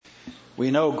We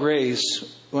know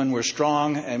grace when we're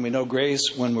strong, and we know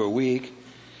grace when we're weak.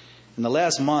 In the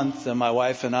last month, my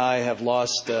wife and I have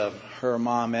lost her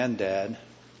mom and dad,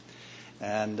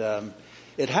 and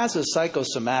it has a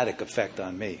psychosomatic effect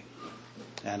on me.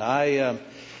 And I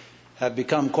have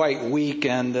become quite weak,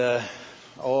 and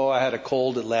I had a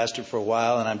cold that lasted for a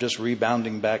while, and I'm just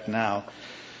rebounding back now.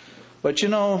 But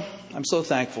I'm so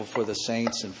thankful for the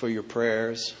saints and for your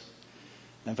prayers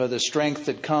and for the strength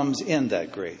that comes in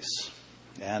that grace.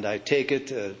 And I take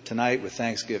it tonight with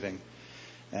thanksgiving.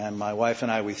 And my wife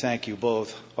and I, we thank you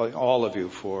both, all of you,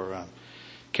 for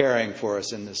caring for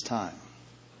us in this time.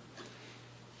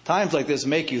 Times like this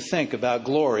make you think about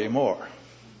glory more.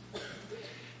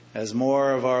 As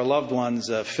more of our loved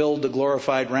ones filled the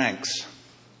glorified ranks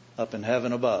up in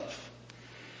heaven above.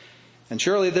 And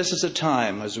surely this is a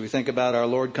time, as we think about our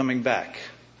Lord coming back.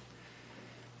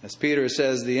 As Peter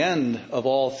says, the end of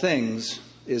all things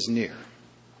is near.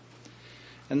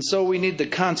 And so we need to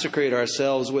consecrate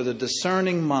ourselves with a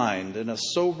discerning mind and a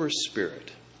sober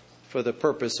spirit for the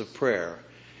purpose of prayer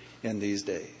in these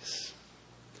days.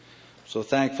 So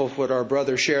thankful for what our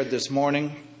brother shared this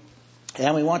morning.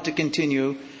 And we want to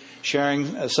continue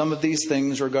sharing some of these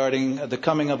things regarding the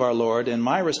coming of our Lord. And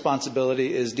my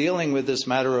responsibility is dealing with this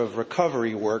matter of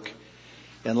recovery work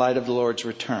in light of the Lord's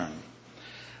return.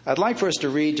 I'd like for us to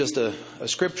read just a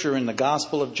scripture in the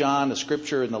Gospel of John, a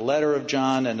scripture in the letter of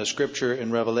John, and a scripture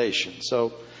in Revelation.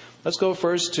 So let's go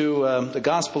first to the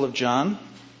Gospel of John.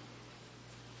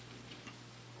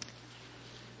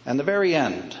 And the very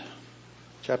end,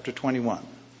 chapter 21.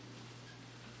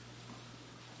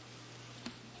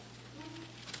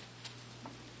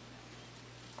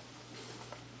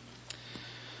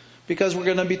 Because we're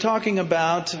going to be talking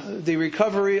about the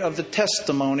recovery of the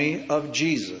testimony of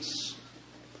Jesus.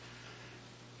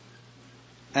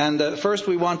 And first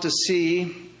we want to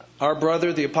see our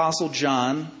brother, the Apostle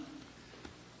John,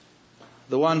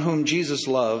 the one whom Jesus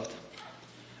loved,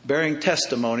 bearing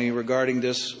testimony regarding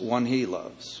this one he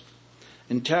loves.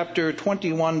 In chapter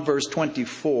 21, verse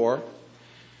 24,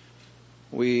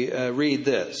 we read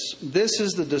this. This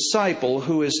is the disciple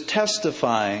who is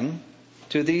testifying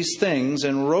to these things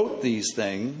and wrote these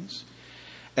things,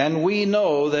 and we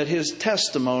know that his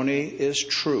testimony is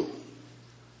true.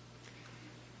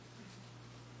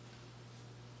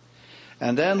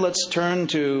 And then let's turn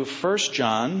to 1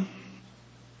 John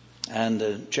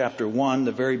and chapter 1,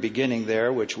 the very beginning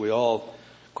there, which we all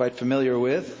quite familiar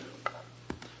with.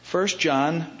 1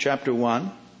 John chapter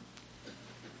 1,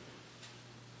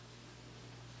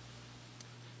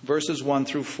 verses 1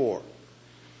 through 4.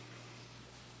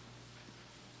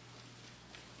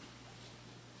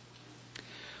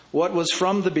 What was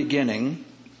from the beginning,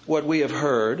 what we have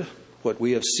heard, what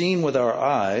we have seen with our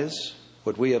eyes,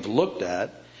 what we have looked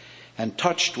at, and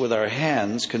touched with our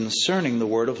hands concerning the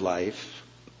word of life.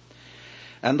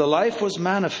 And the life was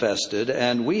manifested,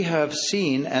 and we have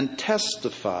seen and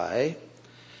testify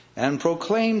and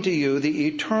proclaim to you the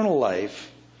eternal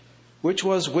life, which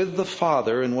was with the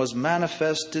Father and was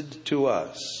manifested to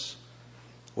us.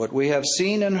 What we have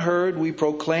seen and heard we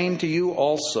proclaim to you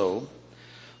also,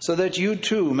 so that you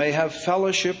too may have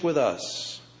fellowship with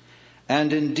us.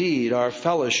 And indeed our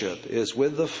fellowship is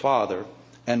with the Father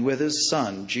and with his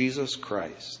Son, Jesus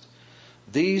Christ.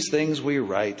 These things we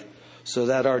write so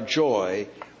that our joy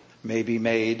may be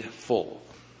made full.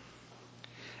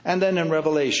 And then in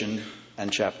Revelation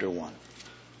and chapter 1.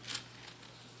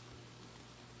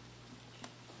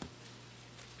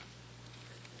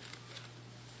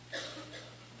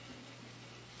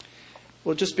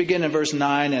 We'll just begin in verse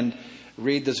 9 and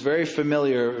read this very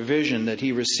familiar vision that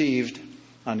he received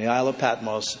on the Isle of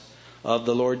Patmos of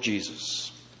the Lord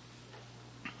Jesus.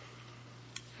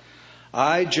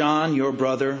 I, John, your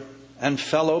brother and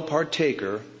fellow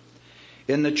partaker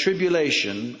in the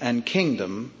tribulation and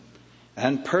kingdom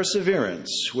and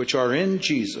perseverance which are in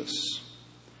Jesus,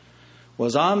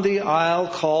 was on the isle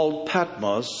called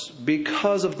Patmos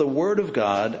because of the word of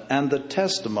God and the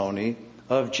testimony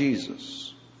of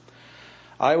Jesus.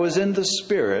 I was in the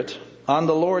Spirit on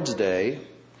the Lord's day,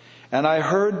 and I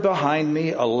heard behind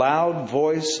me a loud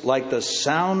voice like the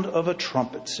sound of a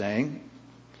trumpet saying,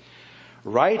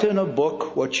 write in a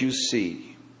book what you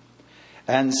see,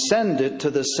 and send it to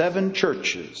the 7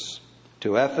 churches,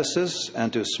 to Ephesus,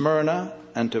 and to Smyrna,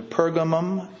 and to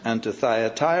Pergamum, and to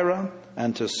Thyatira,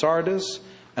 and to Sardis,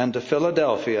 and to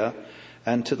Philadelphia,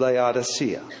 and to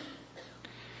Laodicea.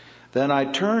 Then I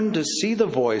turned to see the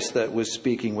voice that was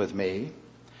speaking with me,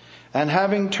 and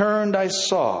having turned I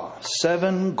saw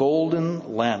 7 golden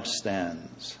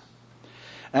lampstands.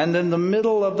 And in the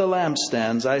middle of the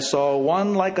lampstands I saw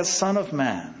one like a son of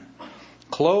man,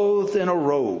 clothed in a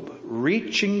robe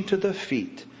reaching to the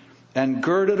feet, and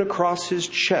girded across his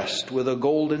chest with a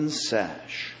golden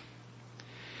sash.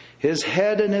 His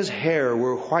head and his hair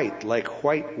were white like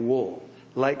white wool,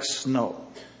 like snow,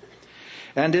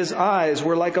 and his eyes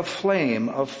were like a flame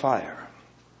of fire.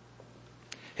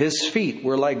 His feet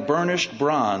were like burnished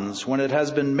bronze when it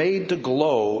has been made to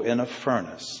glow in a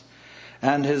furnace,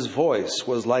 and his voice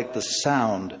was like the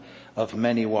sound of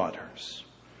many waters.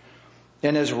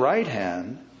 In his right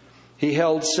hand he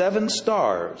held 7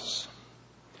 stars,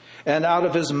 and out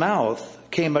of his mouth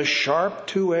came a sharp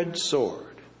 2-edged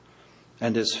sword,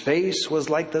 and his face was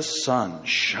like the sun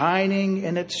shining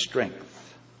in its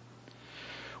strength.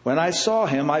 When I saw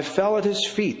him, I fell at his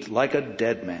feet like a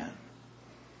dead man.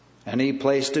 And he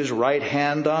placed his right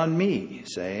hand on me,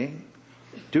 saying,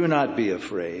 "Do not be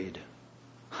afraid.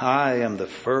 I am the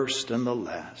first and the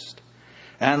last,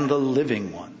 and the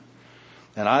living one.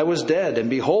 And I was dead,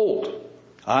 and behold,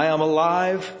 I am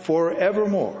alive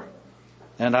forevermore,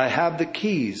 and I have the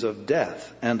keys of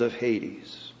death and of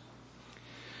Hades.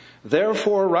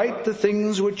 Therefore write the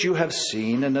things which you have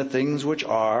seen, and the things which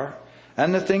are,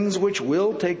 and the things which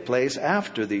will take place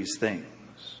after these things.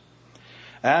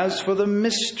 As for the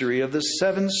mystery of the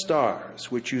 7 stars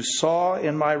which you saw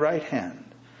in my right hand,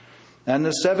 and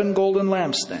the 7 golden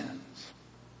lampstands,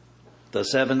 the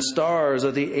 7 stars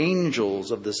are the angels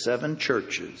of the 7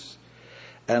 churches,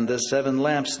 and the 7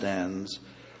 lampstands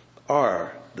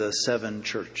are the 7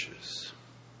 churches."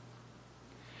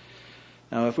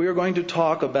 Now, if we are going to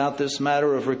talk about this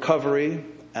matter of recovery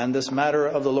and this matter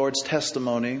of the Lord's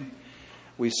testimony,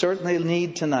 we certainly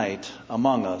need tonight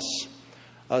among us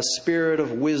a spirit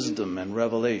of wisdom and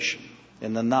revelation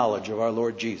in the knowledge of our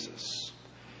Lord Jesus.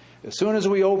 As soon as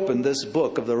we open this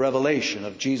book of the revelation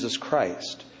of Jesus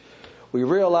Christ, we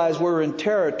realize we're in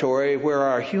territory where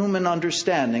our human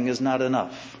understanding is not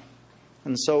enough.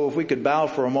 And so if we could bow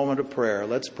for a moment of prayer,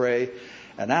 let's pray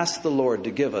and ask the Lord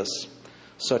to give us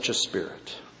such a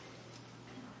spirit.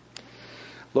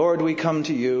 Lord, we come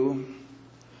to you.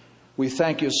 We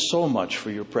thank you so much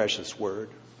for your precious word.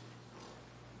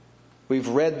 We've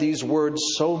read these words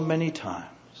so many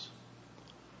times,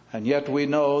 and yet we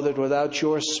know that without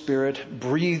your Spirit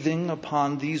breathing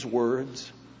upon these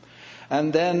words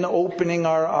and then opening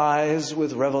our eyes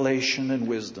with revelation and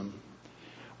wisdom,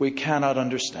 we cannot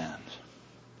understand.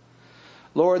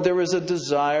 Lord, there is a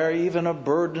desire, even a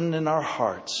burden in our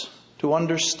hearts to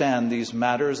understand these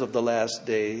matters of the last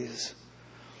days,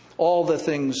 all the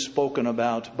things spoken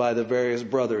about by the various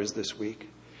brothers this week.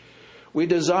 We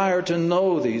desire to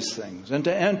know these things and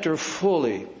to enter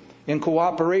fully in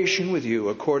cooperation with you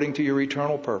according to your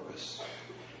eternal purpose.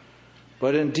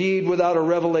 But indeed, without a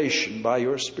revelation by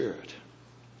your Spirit,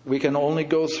 we can only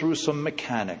go through some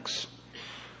mechanics.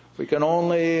 We can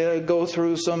only go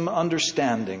through some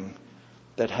understanding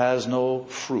that has no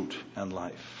fruit and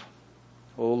life.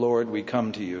 Oh Lord, we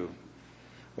come to you.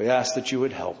 We ask that you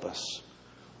would help us.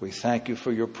 We thank you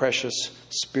for your precious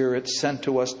Spirit sent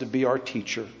to us to be our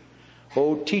teacher.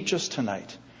 Oh, teach us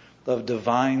tonight of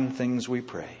divine things, we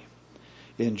pray.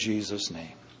 In Jesus'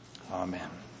 name, amen.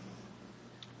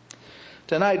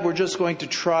 Tonight we're just going to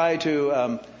try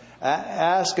to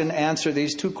ask and answer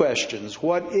these 2 questions.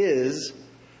 What is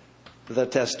the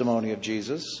testimony of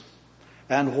Jesus?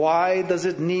 And why does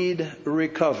it need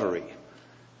recovery?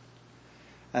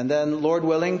 And then, Lord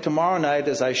willing, tomorrow night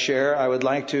as I share, I would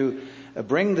like to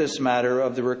bring this matter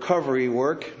of the recovery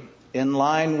work in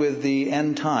line with the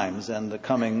end times and the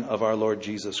coming of our Lord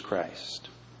Jesus Christ.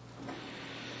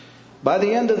 By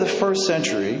the end of the 1st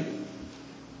century,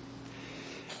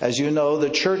 as you know, the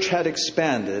church had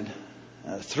expanded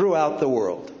throughout the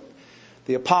world.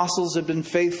 The apostles had been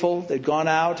faithful. They'd gone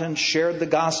out and shared the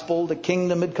gospel. The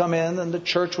kingdom had come in and the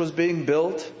church was being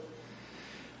built.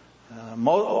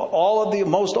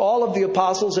 Most all of the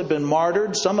apostles had been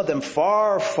martyred, some of them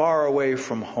far, far away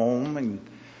from home in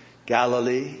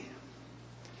Galilee.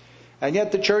 And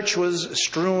yet the church was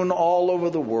strewn all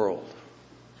over the world.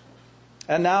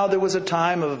 And now there was a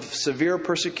time of severe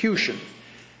persecution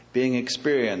being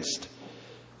experienced,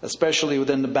 especially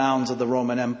within the bounds of the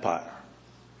Roman Empire.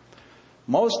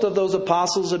 Most of those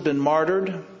apostles had been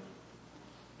martyred,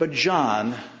 but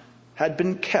John had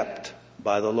been kept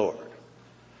by the Lord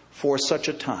for such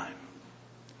a time.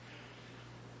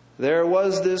 There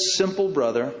was this simple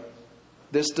brother,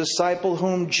 this disciple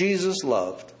whom Jesus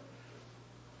loved,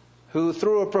 who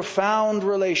through a profound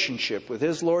relationship with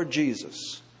his Lord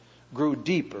Jesus grew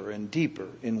deeper and deeper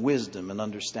in wisdom and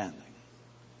understanding.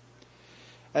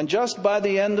 And just by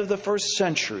the end of the 1st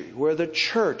century, where the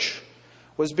church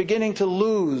was beginning to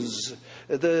lose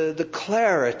the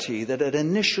clarity that it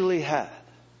initially had,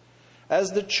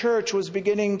 as the church was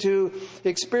beginning to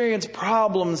experience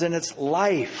problems in its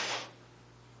life,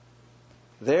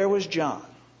 there was John,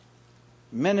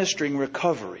 ministering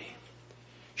recovery,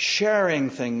 sharing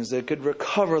things that could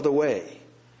recover the way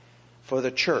for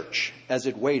the church as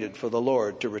it waited for the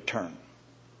Lord to return.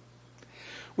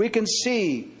 We can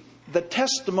see the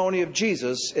testimony of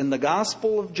Jesus in the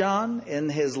Gospel of John, in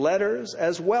his letters,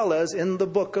 as well as in the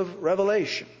book of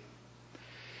Revelation.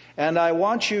 And I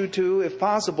want you to, if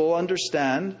possible,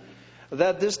 understand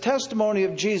that this testimony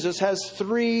of Jesus has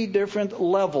 3 different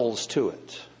levels to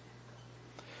it.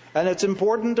 And it's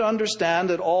important to understand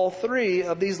that all 3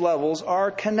 of these levels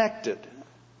are connected.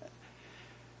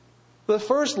 The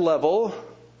first level,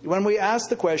 when we ask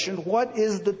the question, what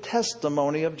is the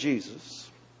testimony of Jesus?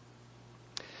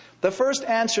 The first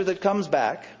answer that comes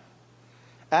back,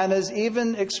 and is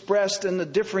even expressed in the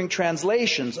differing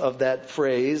translations of that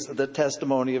phrase, the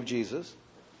testimony of Jesus.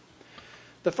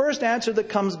 The first answer that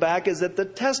comes back is that the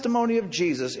testimony of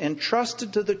Jesus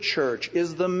entrusted to the church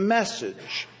is the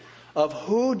message of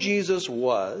who Jesus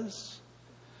was,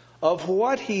 of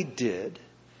what he did,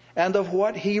 and of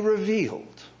what he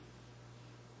revealed.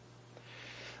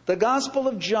 The Gospel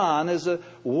of John is a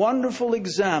wonderful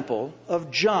example of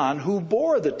John who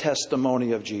bore the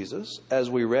testimony of Jesus,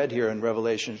 as we read here in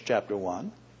Revelation chapter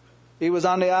 1. He was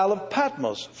on the Isle of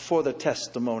Patmos for the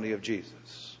testimony of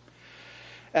Jesus.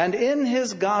 And in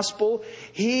his Gospel,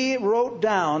 he wrote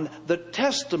down the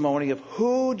testimony of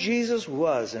who Jesus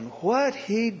was and what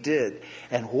he did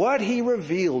and what he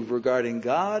revealed regarding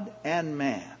God and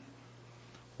man.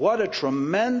 What a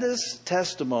tremendous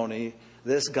testimony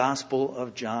this Gospel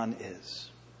of John is.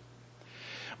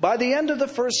 By the end of the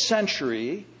first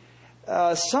century,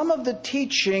 some of the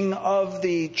teaching of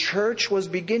the church was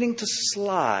beginning to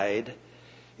slide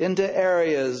into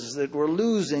areas that were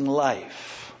losing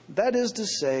life. That is to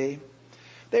say,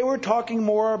 they were talking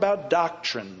more about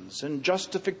doctrines and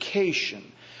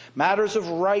justification, matters of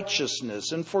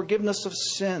righteousness and forgiveness of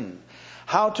sin,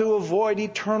 how to avoid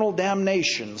eternal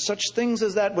damnation. Such things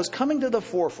as that was coming to the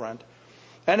forefront.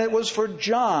 And it was for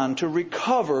John to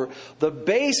recover the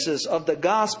basis of the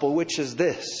gospel, which is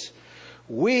this: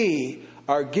 we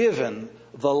are given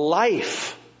the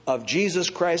life of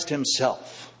Jesus Christ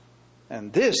himself.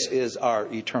 And this is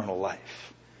our eternal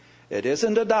life. It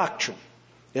isn't a doctrine.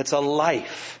 It's a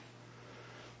life.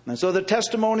 And so the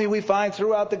testimony we find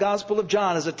throughout the Gospel of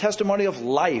John is a testimony of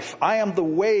life. I am the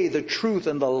way, the truth,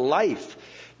 and the life.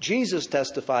 Jesus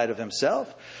testified of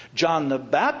himself. John the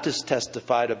Baptist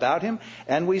testified about him.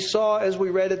 And we saw, as we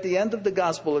read at the end of the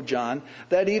Gospel of John,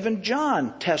 that even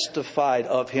John testified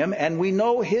of him. And we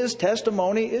know his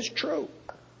testimony is true.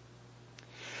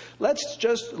 Let's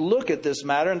just look at this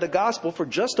matter in the Gospel for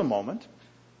just a moment.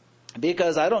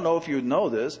 Because I don't know if you know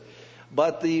this,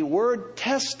 but the word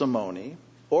testimony,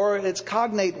 or its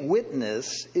cognate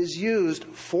witness, is used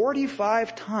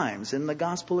 45 times in the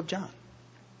Gospel of John.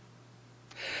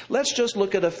 Let's just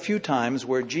look at a few times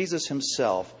where Jesus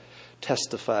himself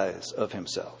testifies of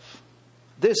himself.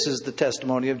 This is the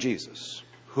testimony of Jesus,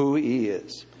 who he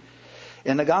is.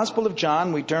 In the Gospel of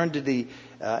John, we turn to the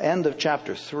end of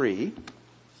chapter 3,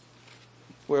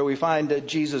 where we find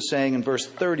Jesus saying in verse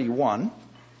 31,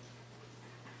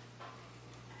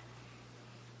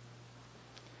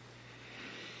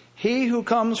 "He who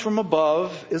comes from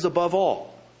above is above all.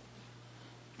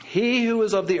 He who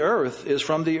is of the earth is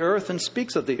from the earth and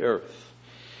speaks of the earth.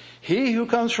 He who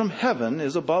comes from heaven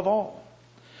is above all.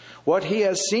 What he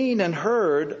has seen and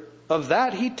heard, of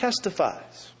that he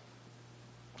testifies,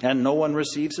 and no one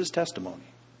receives his testimony.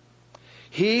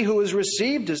 He who has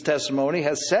received his testimony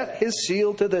has set his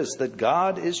seal to this, that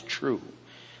God is true.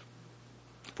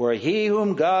 For he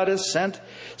whom God has sent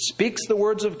speaks the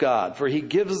words of God, for he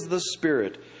gives the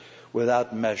Spirit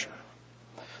without measure."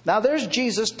 Now there's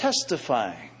Jesus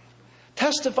testifying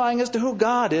as to who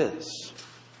God is,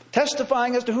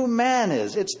 testifying as to who man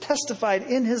is. It's testified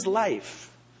in his life.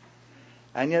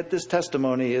 And yet this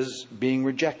testimony is being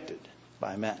rejected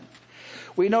by men.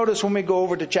 We notice when we go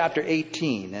over to chapter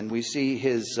 18 and we see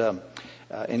his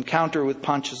encounter with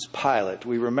Pontius Pilate,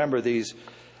 we remember these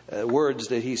words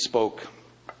that he spoke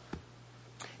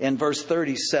in verse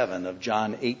 37 of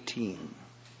John 18.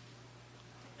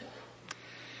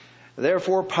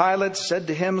 "Therefore Pilate said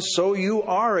to him, 'So you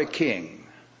are a king?'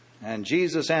 And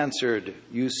Jesus answered,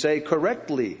 'You say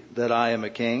correctly that I am a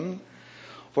king.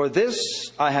 For this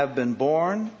I have been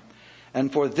born,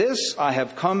 and for this I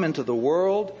have come into the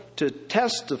world, to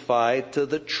testify to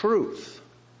the truth.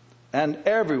 And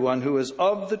everyone who is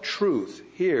of the truth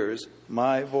hears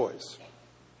my voice.'"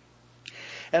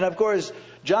 And of course,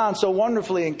 John so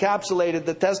wonderfully encapsulated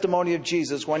the testimony of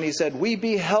Jesus when he said, "We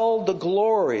beheld the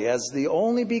glory as the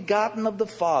only begotten of the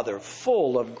Father,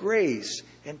 full of grace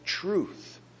and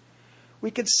truth." We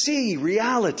could see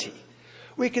reality.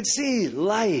 We could see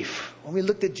life when we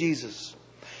looked at Jesus.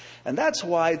 And that's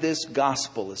why this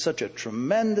gospel is such a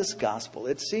tremendous gospel.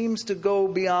 It seems to go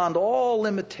beyond all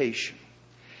limitation.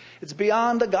 It's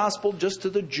beyond the gospel just to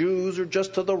the Jews or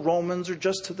just to the Romans or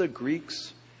just to the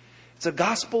Greeks. It's a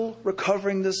gospel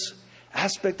recovering this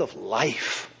aspect of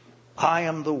life. I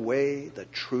am the way, the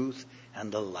truth,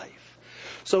 and the life.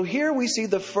 So here we see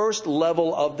the first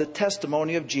level of the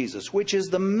testimony of Jesus, which is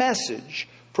the message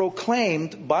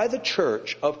proclaimed by the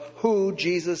church of who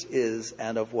Jesus is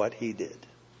and of what he did.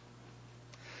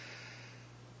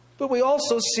 But we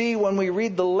also see when we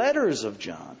read the letters of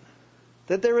John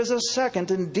that there is a second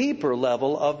and deeper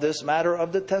level of this matter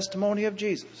of the testimony of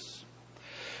Jesus.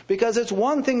 Because it's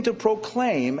one thing to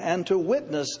proclaim and to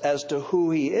witness as to who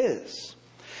he is.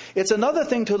 It's another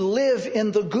thing to live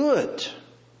in the good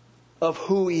of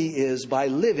who he is by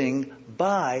living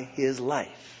by his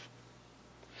life.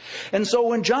 And so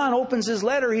when John opens his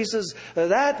letter, he says,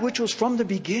 that which was from the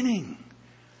beginning,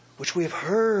 which we have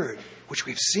heard, which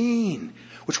we've seen,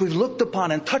 which we've looked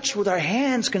upon and touched with our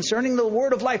hands concerning the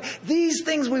word of life, these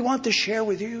things we want to share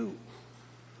with you.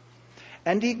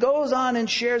 And he goes on and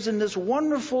shares in this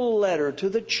wonderful letter to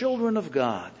the children of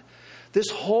God this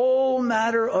whole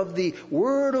matter of the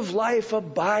word of life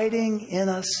abiding in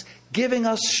us, giving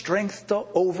us strength to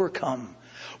overcome.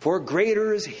 For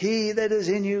greater is he that is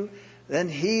in you than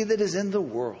he that is in the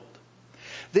world.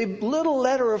 The little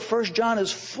letter of 1 John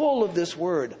is full of this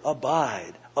word,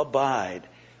 abide, abide.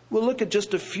 We'll look at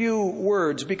just a few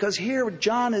words because here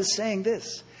John is saying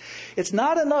this. It's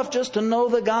not enough just to know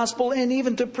the gospel and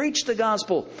even to preach the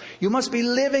gospel. You must be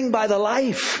living by the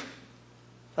life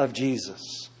of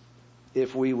Jesus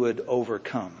if we would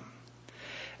overcome.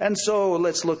 And so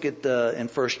let's look at in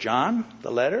 1 John,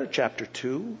 the letter, chapter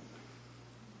 2.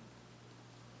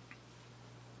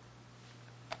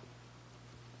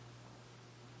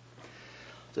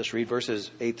 Just read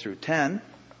verses 8 through 10.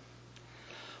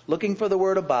 Looking for the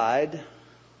word abide.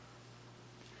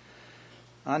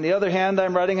 On the other hand,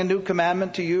 I'm writing a new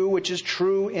commandment to you, which is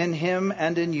true in him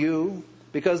and in you,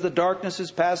 because the darkness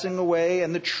is passing away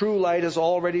and the true light is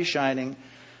already shining.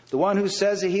 The one who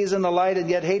says he is in the light and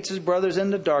yet hates his brother is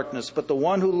in the darkness, but the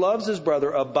one who loves his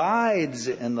brother abides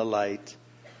in the light,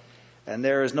 and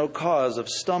there is no cause of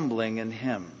stumbling in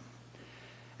him.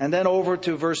 And then over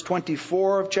to verse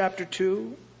 24 of chapter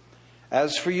 2.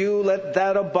 As for you, let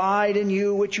that abide in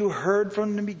you which you heard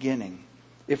from the beginning.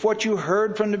 If what you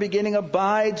heard from the beginning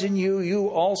abides in you, you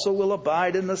also will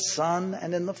abide in the Son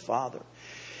and in the Father.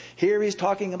 Here he's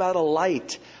talking about a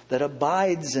light that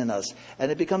abides in us,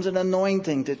 and it becomes an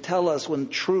anointing to tell us when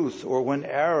truth or when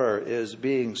error is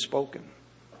being spoken.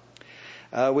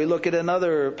 We look at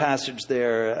another passage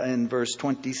there in verse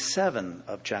 27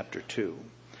 of chapter 2.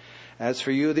 As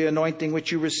for you, the anointing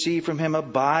which you receive from him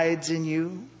abides in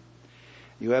you.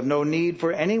 You have no need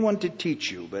for anyone to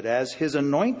teach you, but as his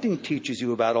anointing teaches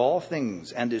you about all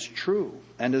things and is true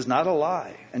and is not a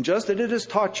lie, and just as it has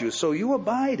taught you, so you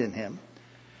abide in him.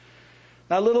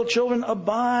 Now, little children,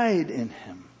 abide in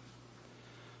him,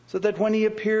 so that when he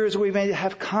appears, we may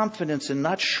have confidence and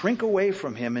not shrink away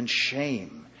from him in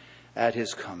shame at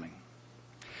his coming.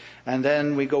 And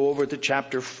then we go over to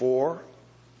chapter 4.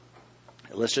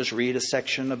 Let's just read a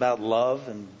section about love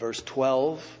in verse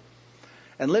 12.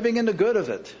 And living in the good of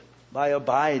it by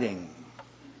abiding.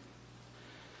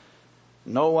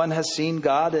 No one has seen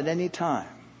God at any time.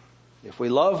 If we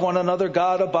love one another,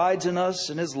 God abides in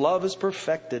us, and his love is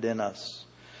perfected in us.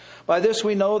 By this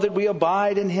we know that we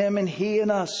abide in him and he in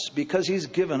us, because he's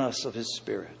given us of his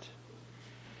Spirit.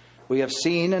 We have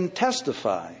seen and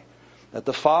testify that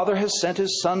the Father has sent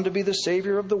his Son to be the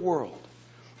Savior of the world.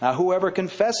 Now whoever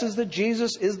confesses that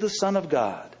Jesus is the Son of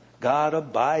God, God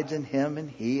abides in him and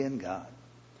he in God.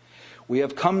 We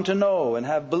have come to know and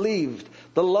have believed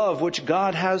the love which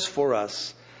God has for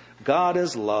us. God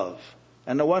is love.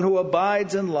 And the one who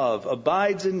abides in love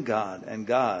abides in God, and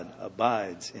God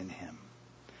abides in him.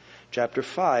 Chapter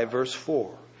 5, verse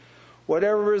 4.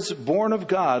 Whatever is born of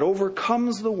God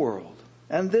overcomes the world.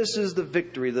 And this is the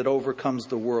victory that overcomes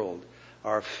the world,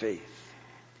 our faith.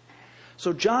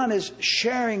 So John is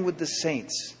sharing with the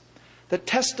saints the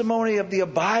testimony of the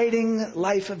abiding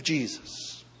life of Jesus.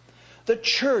 The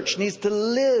church needs to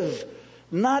live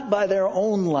not by their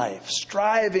own life,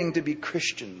 striving to be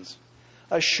Christians,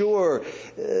 a sure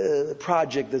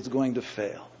project that's going to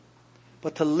fail,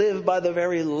 but to live by the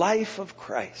very life of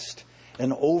Christ,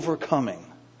 an overcoming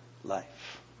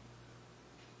life.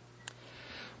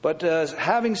 But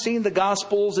having seen the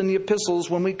Gospels and the epistles,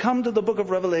 when we come to the book of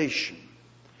Revelation,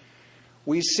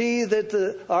 we see that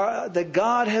that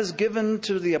God has given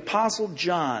to the Apostle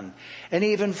John an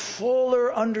even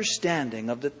fuller understanding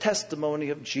of the testimony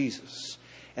of Jesus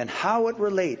and how it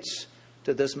relates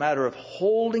to this matter of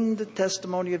holding the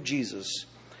testimony of Jesus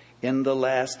in the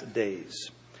last days.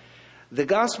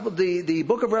 The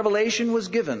book of Revelation was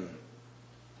given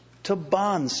to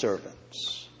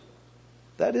bondservants.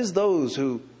 That is, those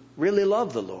who really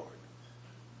love the Lord.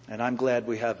 And I'm glad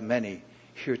we have many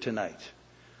here tonight.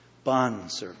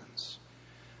 Bondservants.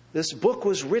 This book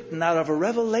was written out of a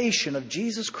revelation of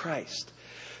Jesus Christ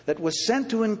that was sent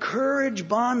to encourage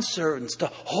bondservants to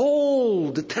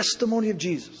hold the testimony of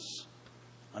Jesus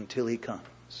until he comes.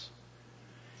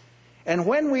 And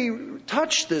when we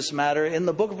touch this matter in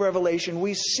the book of Revelation,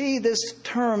 we see this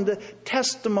term, the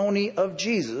testimony of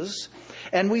Jesus,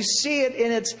 and we see it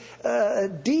in its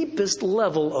deepest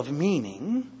level of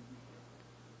meaning,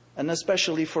 and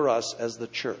especially for us as the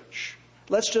church.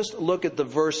 Let's just look at the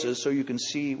verses so you can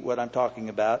see what I'm talking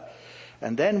about,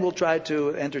 and then we'll try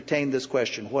to entertain this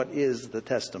question: what is the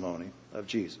testimony of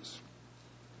Jesus?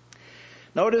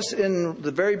 Notice in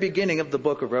the very beginning of the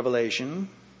book of Revelation,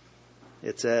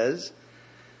 it says,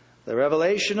 "The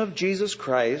revelation of Jesus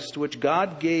Christ, which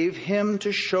God gave him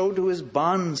to show to his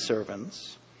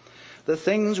bondservants the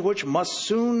things which must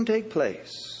soon take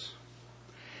place.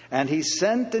 And he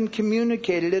sent and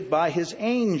communicated it by his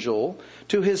angel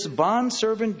to his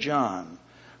bondservant John,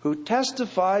 who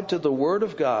testified to the word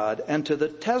of God and to the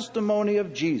testimony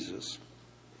of Jesus,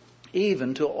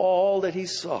 even to all that he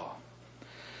saw.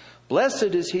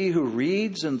 Blessed is he who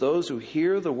reads and those who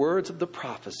hear the words of the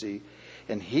prophecy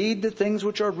and heed the things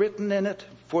which are written in it,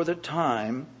 for the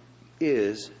time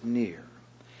is near."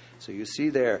 So you see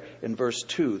there in verse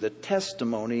 2, the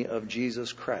testimony of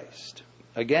Jesus Christ.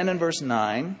 Again in verse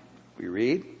 9, we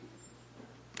read,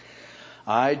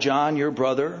 "I, John, your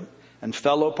brother, and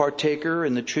fellow partaker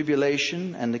in the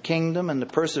tribulation and the kingdom and the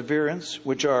perseverance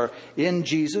which are in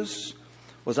Jesus,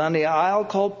 was on the isle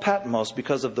called Patmos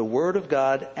because of the word of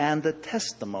God and the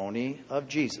testimony of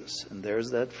Jesus." And there's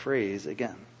that phrase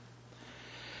again.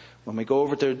 When we go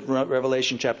over to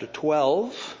Revelation chapter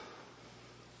 12,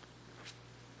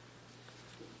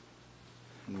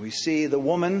 and we see the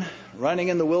woman running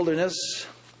in the wilderness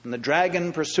and the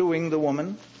dragon pursuing the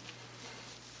woman.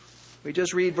 We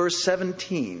just read verse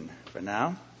 17 for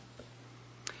now.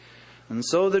 "And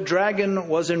so the dragon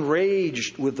was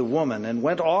enraged with the woman and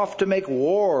went off to make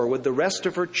war with the rest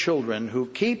of her children who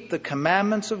keep the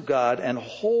commandments of God and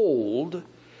hold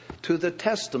to the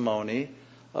testimony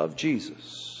of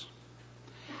Jesus."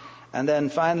 And then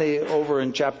finally over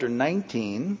in chapter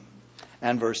 19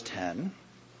 and verse 10,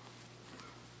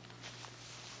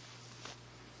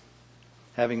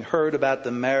 having heard about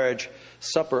the marriage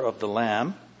supper of the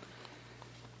Lamb,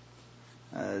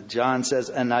 John says,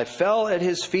 "And I fell at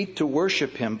his feet to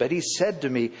worship him, but he said to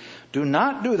me, 'Do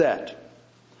not do that.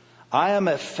 I am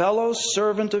a fellow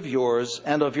servant of yours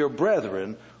and of your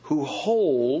brethren who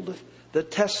hold the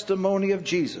testimony of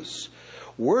Jesus.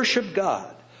 Worship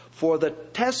God, for the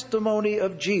testimony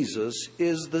of Jesus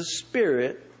is the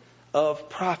spirit of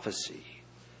prophecy.'"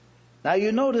 Now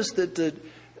you notice that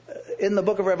in the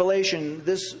book of Revelation,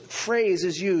 this phrase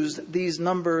is used these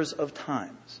numbers of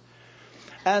times.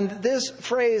 And this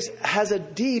phrase has a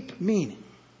deep meaning.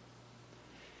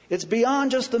 It's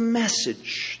beyond just the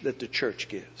message that the church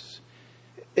gives.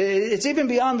 It's even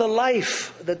beyond the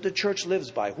life that the church lives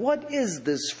by. What is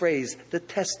this phrase, the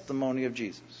testimony of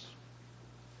Jesus?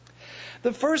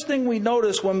 The first thing we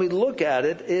notice when we look at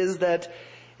it is that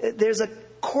there's a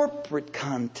corporate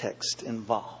context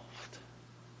involved.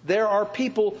 There are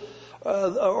people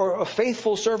or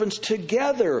faithful servants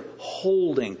together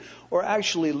holding, or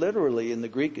actually literally in the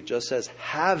Greek it just says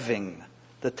having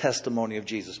the testimony of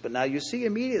Jesus. But now you see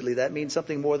immediately that means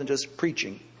something more than just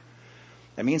preaching.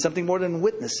 It means something more than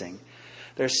witnessing.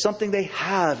 There's something they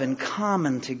have in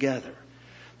common together.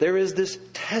 There is this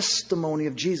testimony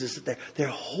of Jesus that they're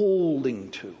holding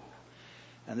to.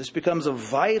 And this becomes a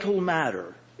vital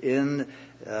matter in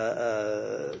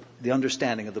the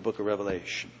understanding of the book of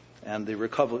Revelation and the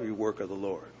recovery work of the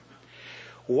Lord.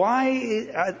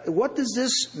 What does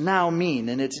this now mean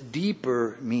in its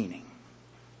deeper meaning?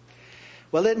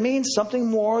 Well, it means something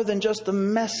more than just the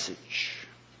message.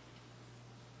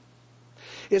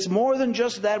 It's more than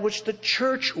just that which the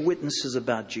church witnesses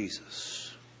about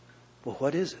Jesus. Well,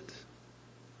 what is it?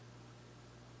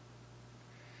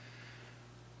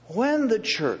 When the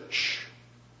church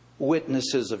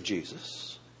witnesses of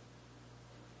Jesus,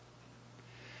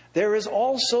 there is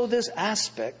also this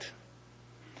aspect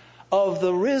of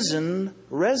the risen,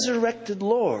 resurrected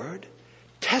Lord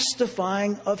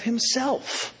testifying of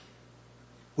himself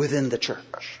within the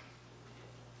church.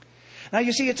 Now,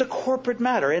 you see, it's a corporate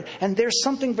matter, and there's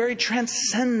something very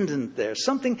transcendent there,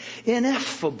 something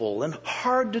ineffable and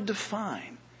hard to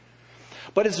define.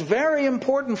 But it's very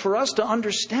important for us to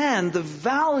understand the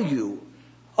value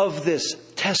of this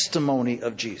testimony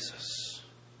of Jesus.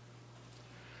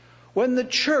 When the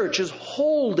church is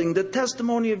holding the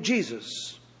testimony of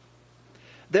Jesus,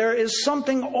 there is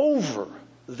something over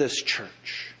this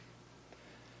church.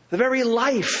 The very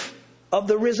life of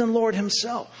the risen Lord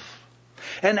himself.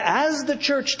 And as the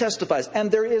church testifies,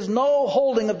 and there is no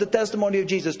holding of the testimony of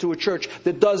Jesus to a church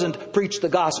that doesn't preach the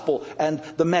gospel and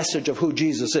the message of who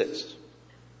Jesus is.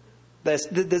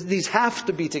 These have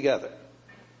to be together.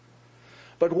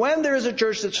 But when there is a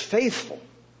church that's faithful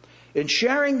in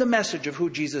sharing the message of who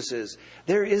Jesus is,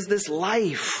 there is this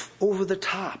life over the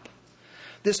top.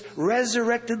 This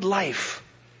resurrected life.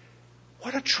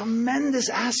 What a tremendous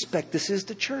aspect this is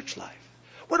to church life.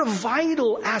 What a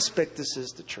vital aspect this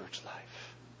is to church life.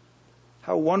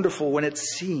 How wonderful when it's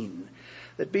seen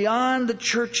that beyond the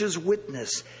church's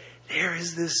witness, there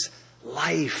is this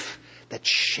life that's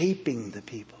shaping the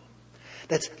people,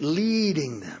 that's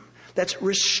leading them, that's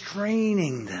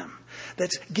restraining them,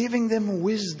 that's giving them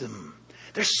wisdom.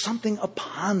 There's something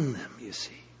upon them, you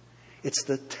see. It's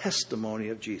the testimony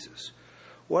of Jesus.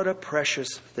 What a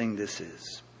precious thing this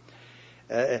is.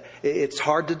 It's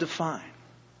hard to define.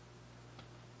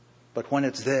 But when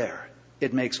it's there,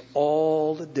 it makes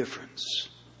all the difference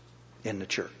in the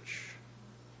church.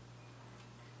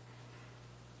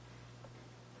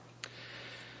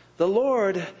 The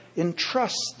Lord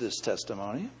entrusts this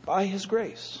testimony by his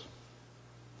grace.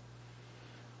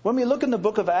 When we look in the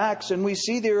book of Acts and we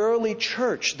see the early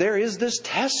church, there is this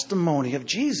testimony of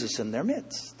Jesus in their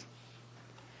midst.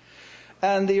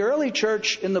 And the early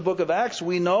church in the book of Acts,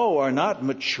 we know, are not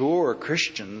mature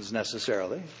Christians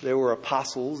necessarily. There were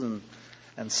apostles and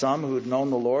some who had known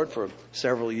the Lord for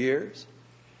several years.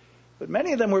 But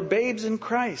many of them were babes in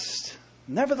Christ.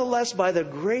 Nevertheless, by the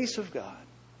grace of God,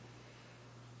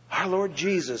 our Lord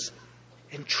Jesus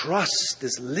entrusts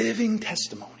this living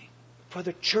testimony for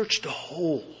the church to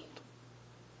hold.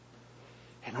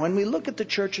 And when we look at the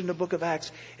church in the book of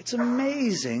Acts, it's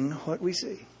amazing what we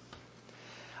see.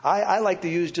 I like to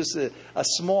use just a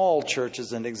small church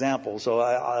as an example. So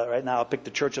right now I'll pick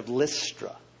the church of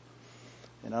Lystra.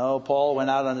 You know, Paul went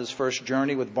out on his first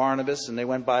journey with Barnabas, and they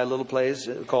went by a little place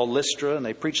called Lystra, and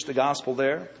they preached the gospel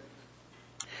there.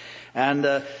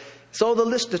 And so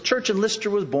the church in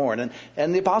Lystra was born.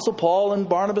 And the Apostle Paul and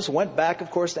Barnabas went back, of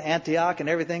course, to Antioch and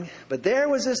everything. But there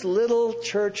was this little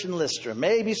church in Lystra,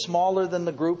 maybe smaller than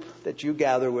the group that you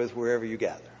gather with wherever you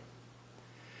gather.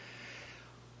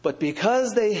 But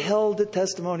because they held the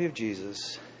testimony of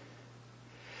Jesus,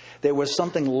 there was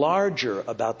something larger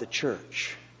about the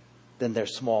church than their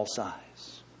small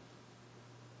size.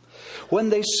 When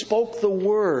they spoke the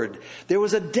word, there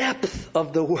was a depth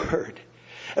of the word.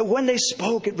 And when they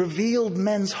spoke, it revealed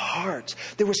men's hearts.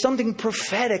 There was something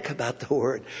prophetic about the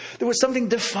word. There was something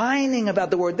defining about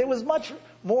the word. There was much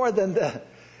more than the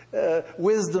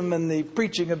wisdom and the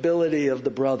preaching ability of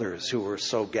the brothers who were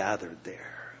so gathered there.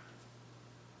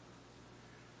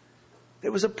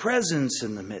 There was a presence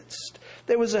in the midst.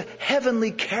 There was a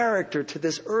heavenly character to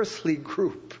this earthly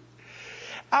group.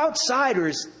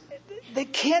 Outsiders, they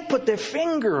can't put their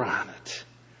finger on it.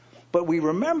 But we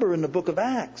remember in the book of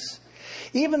Acts,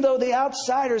 even though the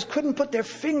outsiders couldn't put their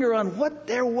finger on what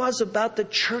there was about the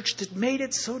church that made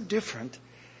it so different,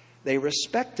 they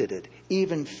respected it,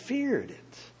 even feared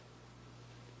it.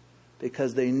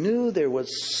 Because they knew there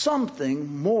was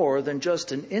something more than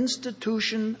just an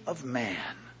institution of man.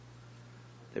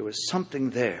 There was something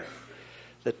there,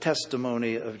 the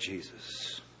testimony of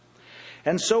Jesus.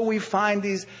 And so we find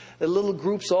these little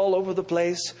groups all over the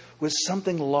place with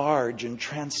something large and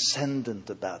transcendent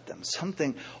about them,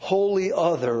 something wholly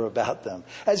other about them.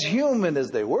 As human as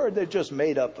they were, they're just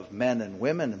made up of men and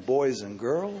women and boys and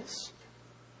girls.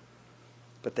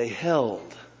 But they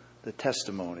held the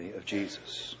testimony of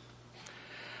Jesus.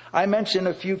 I mentioned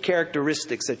a few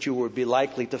characteristics that you would be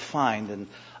likely to find in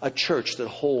a church that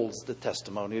holds the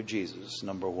testimony of Jesus.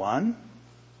 Number one,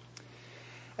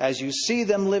 as you see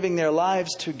them living their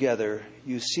lives together,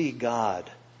 you see God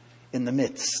in the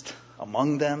midst,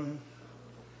 among them,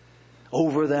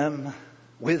 over them,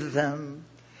 with them,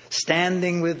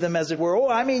 standing with them, as it were.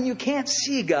 You can't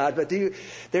see God, but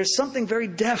there's something very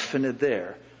definite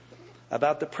there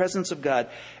about the presence of God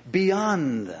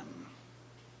beyond them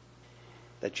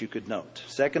that you could note.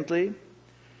 Secondly,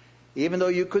 even though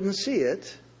you couldn't see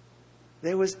it,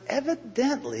 there was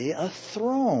evidently a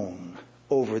throne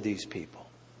over these people.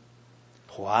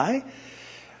 Why?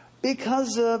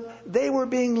 Because they were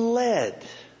being led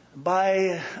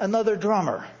by another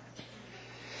drummer.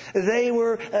 They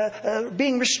were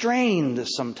being restrained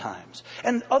sometimes,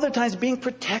 and other times being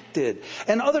protected,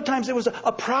 and other times there was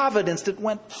a providence that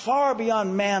went far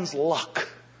beyond man's luck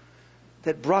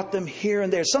that brought them here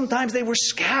and there. Sometimes they were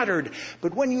scattered,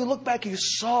 but when you look back, you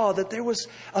saw that there was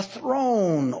a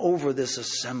throne over this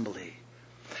assembly.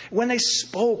 When they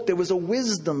spoke, there was a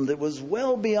wisdom that was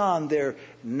well beyond their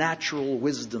natural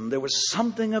wisdom. There was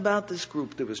something about this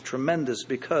group that was tremendous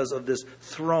because of this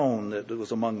throne that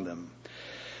was among them.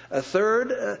 A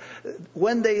third,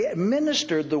 when they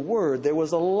ministered the word, there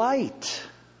was a light.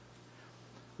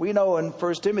 We know in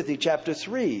 1 Timothy chapter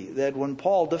 3 that when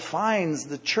Paul defines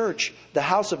the church, the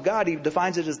house of God, he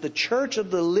defines it as the church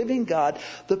of the living God,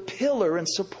 the pillar and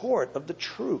support of the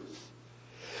truth.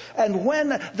 And when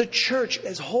the church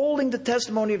is holding the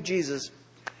testimony of Jesus,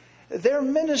 their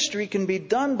ministry can be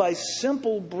done by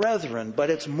simple brethren, but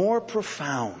it's more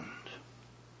profound.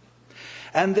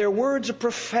 And their words are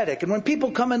prophetic. And when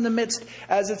people come in the midst,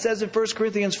 as it says in 1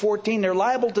 Corinthians 14, they're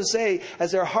liable to say,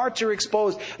 as their hearts are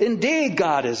exposed, indeed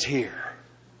God is here.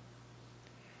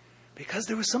 Because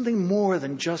there was something more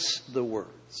than just the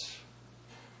words.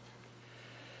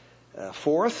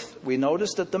 Fourth, we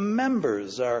notice that the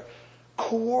members are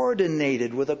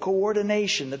coordinated with a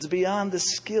coordination that's beyond the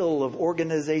skill of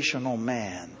organizational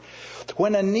man.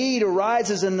 When a need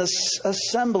arises in the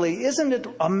assembly, isn't it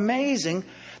amazing?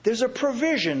 There's a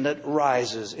provision that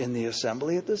rises in the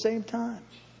assembly at the same time.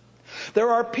 There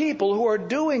are people who are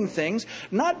doing things,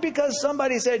 not because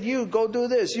somebody said, you go do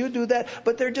this, you do that,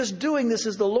 but they're just doing this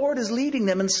as the Lord is leading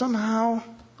them, and somehow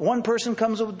one person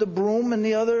comes with the broom and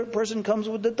the other person comes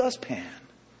with the dustpan.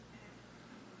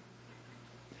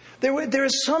 There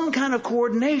is some kind of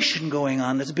coordination going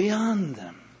on that's beyond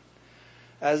them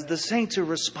as the saints are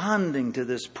responding to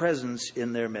this presence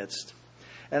in their midst.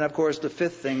 And of course, the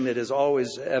fifth thing that is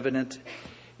always evident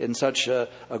in such a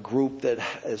group that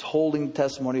is holding the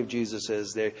testimony of Jesus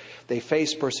is they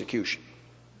face persecution.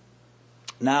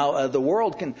 Now, the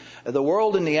world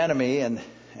and the enemy and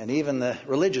even the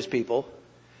religious people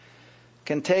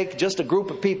can take just a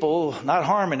group of people not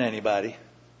harming anybody.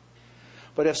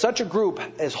 But if such a group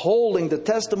is holding the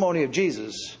testimony of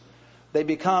Jesus, they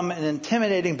become an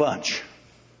intimidating bunch.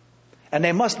 And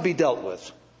they must be dealt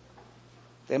with.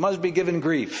 They must be given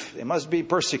grief. They must be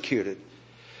persecuted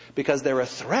because they're a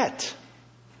threat.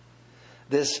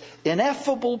 This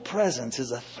ineffable presence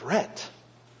is a threat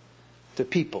to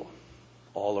people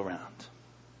all around.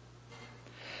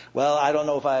 Well, I don't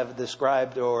know if I have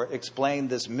described or explained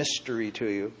this mystery to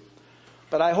you,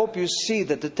 but I hope you see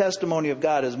that the testimony of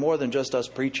God is more than just us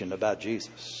preaching about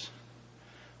Jesus.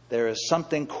 There is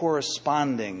something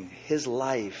corresponding, His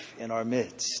life in our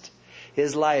midst.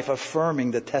 His life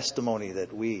affirming the testimony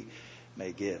that we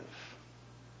may give.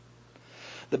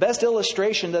 The best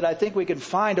illustration that I think we can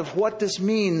find of what this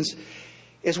means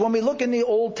is when we look in the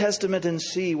Old Testament and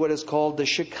see what is called the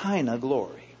Shekinah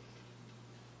glory.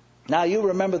 Now you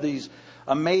remember these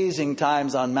amazing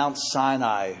times on Mount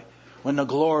Sinai when the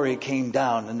glory came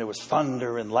down and there was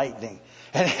thunder and lightning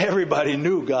and everybody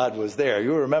knew God was there.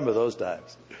 You remember those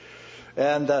times.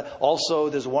 And also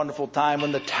this wonderful time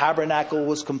when the tabernacle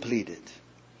was completed.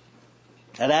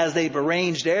 And as they've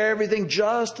arranged everything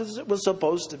just as it was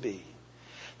supposed to be,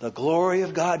 the glory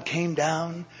of God came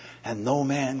down and no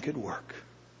man could work.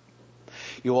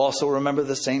 You also remember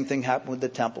the same thing happened with the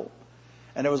temple.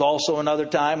 And there was also another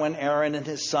time when Aaron and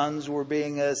his sons were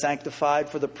being sanctified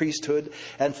for the priesthood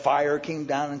and fire came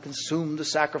down and consumed the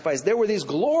sacrifice. There were these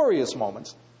glorious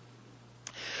moments.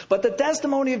 But the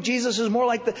testimony of Jesus is more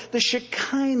like the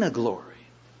Shekinah glory.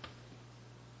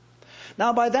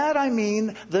 Now by that I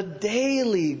mean the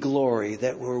daily glory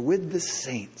that were with the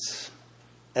saints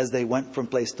as they went from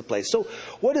place to place. So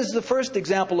what is the first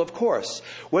example? Of course,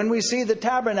 when we see the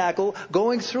tabernacle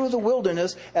going through the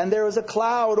wilderness and there is a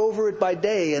cloud over it by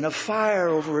day and a fire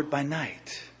over it by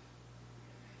night.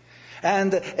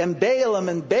 And Balaam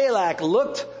and Balak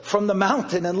looked from the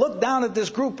mountain and looked down at this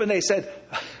group and they said,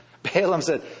 Balaam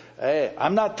said, hey,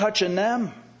 I'm not touching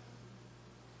them.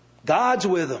 God's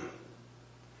with them.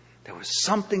 There was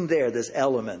something there, this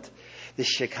element, this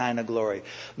Shekinah glory.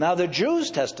 Now the Jews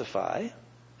testify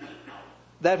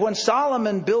that when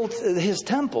Solomon built his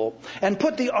temple and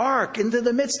put the ark into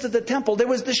the midst of the temple, there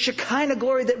was the Shekinah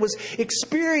glory that was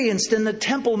experienced in the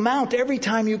Temple Mount every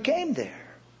time you came there.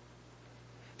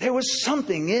 There was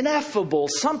something ineffable,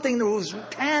 something that was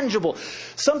tangible,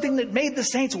 something that made the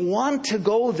saints want to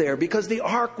go there because the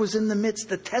ark was in the midst,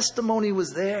 the testimony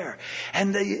was there.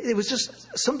 And it was just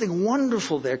something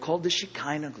wonderful there called the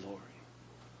Shekinah glory.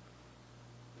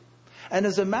 And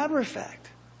as a matter of fact,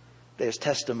 there's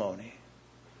testimony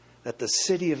that the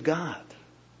city of God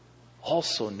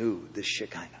also knew the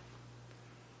Shekinah.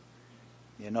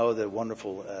 You know the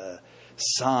wonderful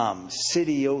psalm,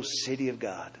 "City, O city of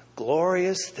God,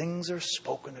 glorious things are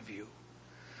spoken of you."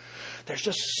 There's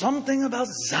just something about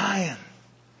Zion.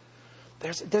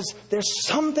 There's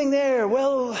something there.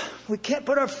 Well, we can't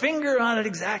put our finger on it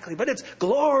exactly, but it's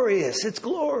glorious. It's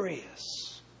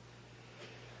glorious.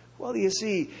 Well, you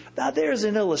see, now there's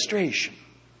an illustration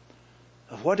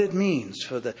of what it means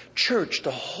for the church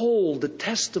to hold the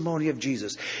testimony of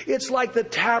Jesus. It's like the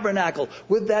tabernacle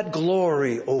with that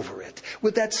glory over it,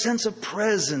 with that sense of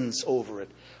presence over it.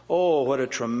 Oh, what a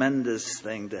tremendous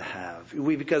thing to have.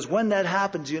 Because when that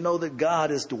happens, you know that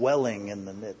God is dwelling in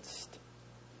the midst.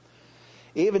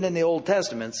 Even in the Old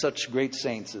Testament, such great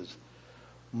saints as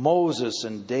Moses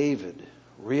and David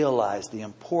realized the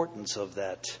importance of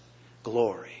that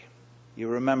glory. You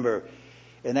remember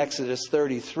in Exodus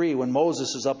 33 when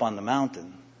Moses is up on the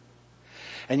mountain.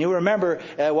 And you remember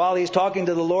while he's talking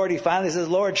to the Lord, he finally says,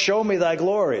 "Lord, show me thy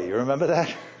glory." You remember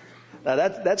that? Now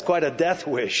that's quite a death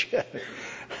wish.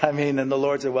 I mean, and the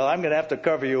Lord said, "Well, I'm going to have to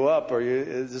cover you up or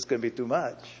it's just going to be too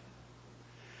much."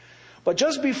 But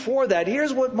just before that,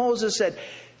 here's what Moses said.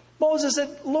 Moses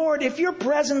said, "Lord, if your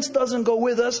presence doesn't go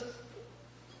with us,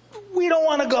 we don't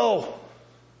want to go.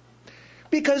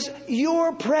 Because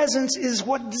your presence is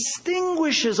what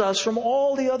distinguishes us from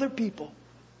all the other people.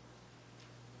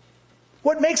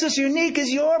 What makes us unique is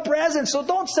your presence. So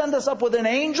don't send us up with an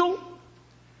angel.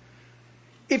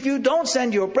 If you don't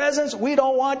send your presence, we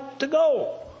don't want to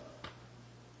go."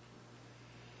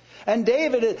 And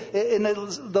David, in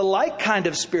the like kind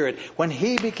of spirit, when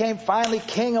he became finally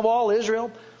king of all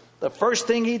Israel, the first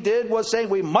thing he did was say,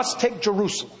 "We must take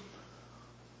Jerusalem."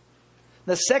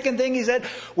 The second thing he said,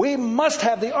 "We must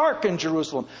have the ark in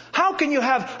Jerusalem." How can you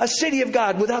have a city of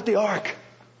God without the ark?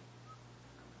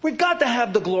 We've got to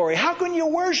have the glory. How can you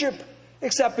worship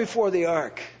except before the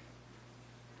ark?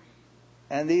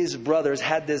 And these brothers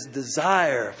had this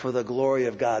desire for the glory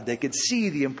of God. They could see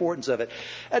the importance of it.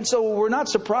 And so we're not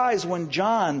surprised when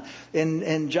John,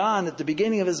 in John at the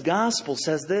beginning of his gospel,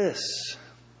 says this.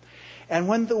 "And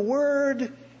when the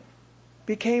Word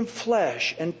became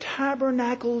flesh and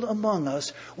tabernacled among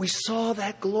us, we saw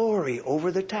that glory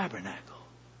over the tabernacle.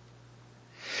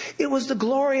 It was the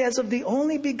glory as of the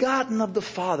only begotten of the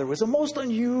Father." It was a most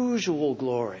unusual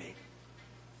glory,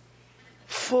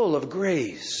 full of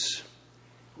grace,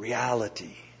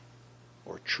 reality,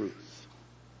 or truth.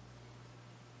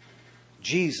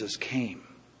 Jesus came,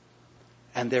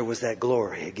 and there was that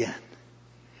glory again,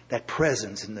 that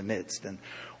presence in the midst. And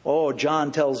oh,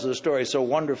 John tells the story so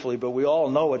wonderfully, but we all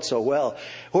know it so well.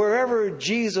 Wherever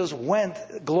Jesus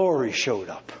went, glory showed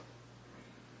up.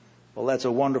 Well, that's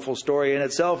a wonderful story in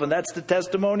itself, and that's the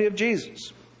testimony of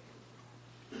Jesus.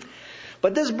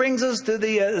 But this brings us to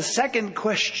the second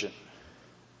question.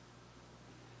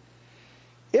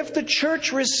 If the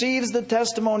church receives the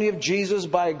testimony of Jesus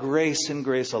by grace and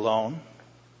grace alone,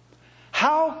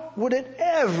 how would it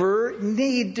ever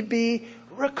need to be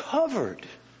recovered?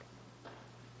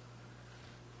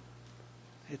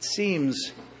 It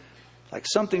seems like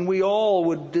something we all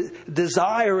would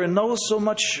desire and know so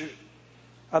much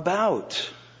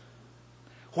about.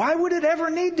 Why would it ever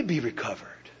need to be recovered?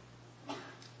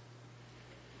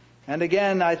 And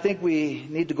again, I think we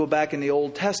need to go back in the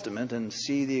Old Testament and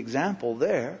see the example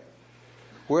there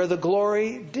where the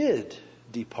glory did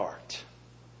depart.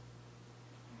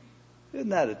 Isn't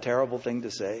that a terrible thing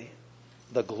to say?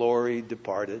 The glory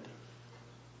departed.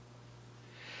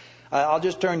 I'll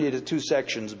just turn you to two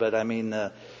sections, but I mean,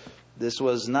 this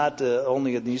was not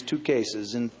only in these two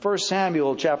cases. In 1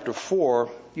 Samuel chapter 4,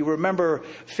 you remember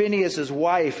Phinehas'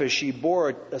 wife as she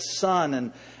bore a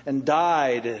son and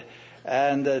died,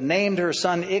 and named her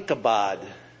son Ichabod,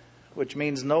 which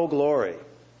means no glory.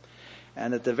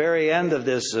 And at the very end of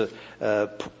this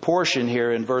portion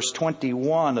here in verse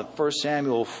 21 of 1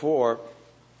 Samuel 4,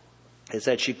 it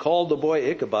said, "She called the boy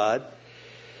Ichabod,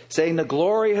 saying, the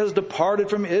glory has departed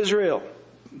from Israel,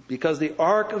 because the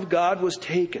ark of God was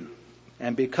taken,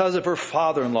 and because of her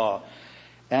father-in-law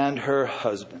and her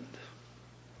husband."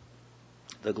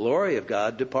 The glory of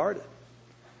God departed.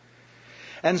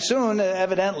 And soon,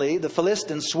 evidently, the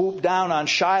Philistines swooped down on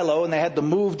Shiloh, and they had to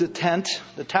move the tent,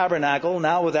 the tabernacle,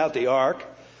 now without the ark.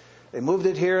 They moved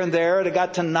it here and there, and it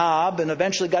got to Nob, and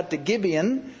eventually got to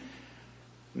Gibeon.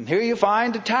 And here you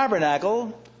find a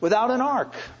tabernacle without an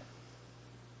ark.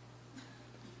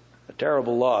 A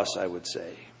terrible loss, I would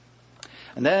say.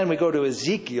 And then we go to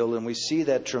Ezekiel and we see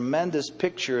that tremendous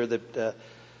picture that,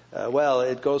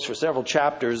 it goes for several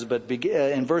chapters, but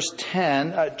in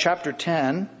chapter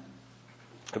 10,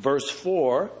 verse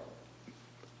 4,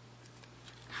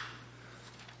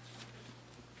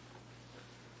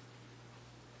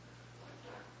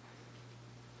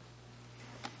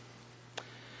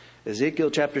 Ezekiel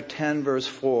chapter 10, verse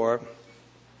 4.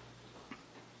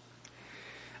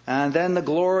 And then the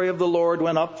glory of the Lord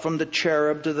went up from the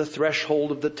cherub to the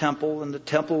threshold of the temple, and the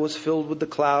temple was filled with the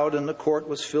cloud, and the court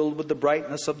was filled with the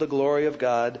brightness of the glory of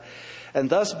God. And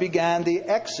thus began the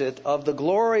exit of the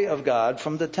glory of God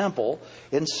from the temple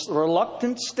in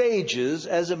reluctant stages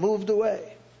as it moved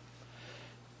away.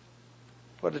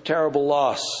 What a terrible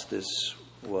loss this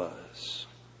was.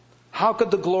 How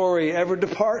could the glory ever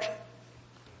depart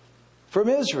from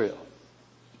Israel?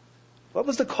 What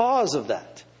was the cause of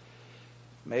that?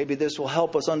 Maybe this will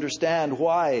help us understand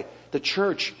why the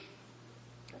church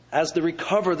has to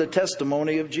recover the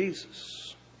testimony of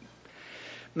Jesus.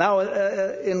 Now,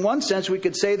 in one sense, we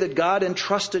could say that God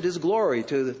entrusted His glory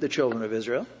to the children of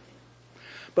Israel.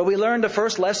 But we learned the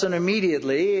first lesson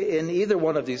immediately in either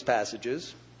one of these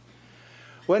passages,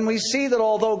 when we see that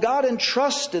although God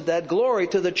entrusted that glory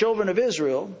to the children of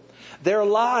Israel, their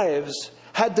lives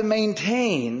had to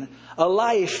maintain a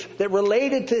life that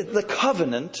related to the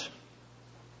covenant.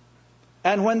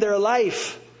 And when their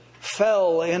life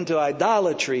fell into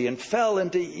idolatry and fell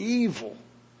into evil,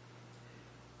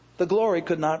 the glory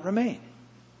could not remain.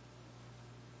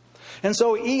 And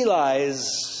so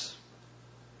Eli's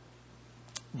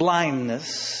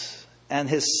blindness and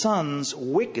his son's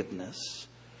wickedness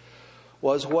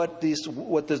was what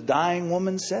this dying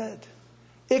woman said.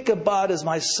 Ichabod is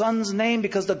my son's name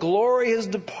because the glory has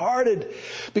departed,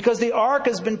 because the ark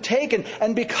has been taken,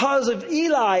 and because of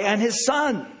Eli and his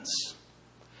sons.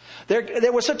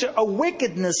 There was such a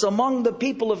wickedness among the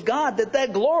people of God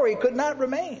that glory could not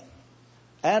remain,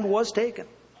 and was taken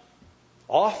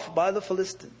off by the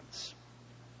Philistines.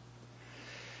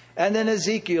 And in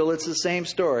Ezekiel, it's the same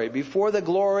story. Before the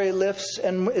glory lifts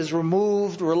and is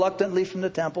removed reluctantly from the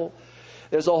temple,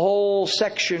 there's a whole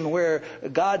section where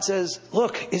God says,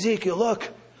 look, Ezekiel, look,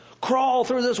 crawl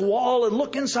through this wall and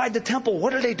look inside the temple.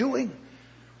 What are they doing?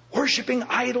 Worshipping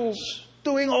idols,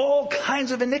 doing all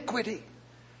kinds of iniquity.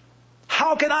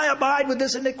 How can I abide with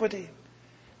this iniquity?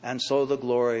 And so the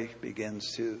glory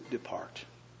begins to depart.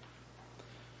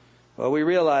 Well, we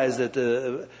realize that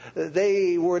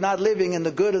they were not living in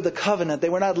the good of the covenant. They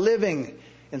were not living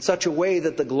in such a way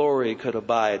that the glory could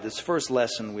abide. This first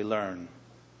lesson we learn.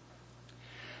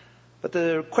 But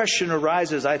the question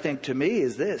arises, I think, to me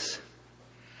is this.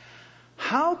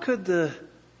 How could the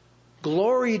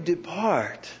glory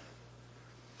depart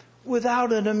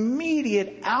without an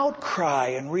immediate outcry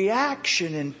and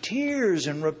reaction and tears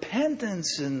and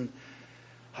repentance and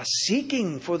a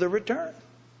seeking for the return?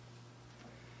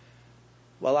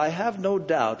 Well, I have no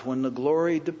doubt when the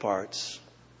glory departs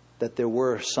that there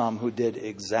were some who did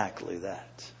exactly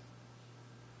that.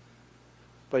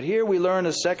 But here we learn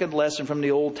a second lesson from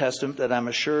the Old Testament that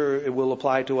I'm sure it will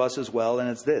apply to us as well, and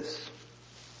it's this.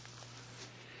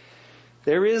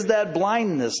 There is that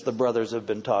blindness the brothers have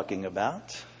been talking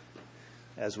about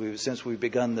since we've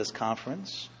begun this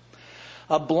conference.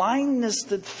 A blindness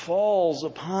that falls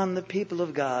upon the people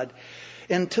of God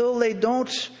until they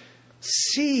don't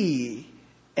see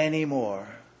anymore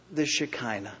the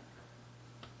Shekinah.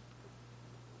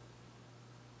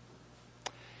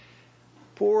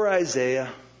 Poor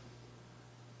Isaiah,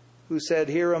 who said,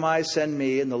 "Here am I, send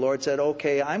me." And the Lord said,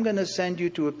 "Okay, I'm going to send you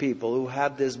to a people who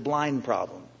have this blind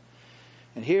problem."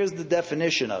 And here's the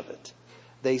definition of it.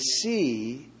 They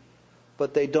see,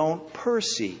 but they don't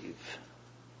perceive.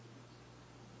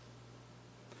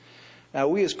 Now,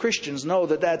 we as Christians know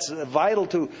that that's vital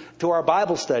to our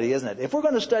Bible study, isn't it? If we're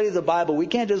going to study the Bible, we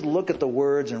can't just look at the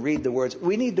words and read the words.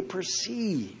 We need to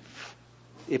perceive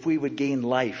if we would gain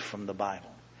life from the Bible.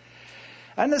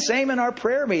 And the same in our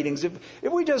prayer meetings. If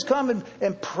we just come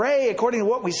and pray according to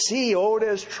what we see, oh,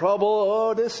 there's trouble,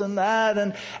 oh, this and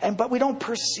that, but we don't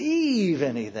perceive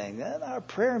anything, then our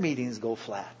prayer meetings go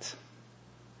flat.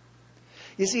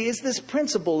 You see, it's this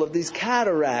principle of these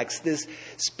cataracts, this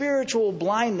spiritual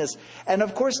blindness. And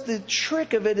of course, the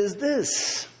trick of it is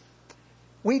this.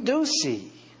 We do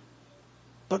see,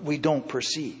 but we don't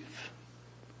perceive.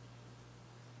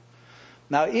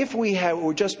 Now, if we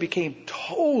just became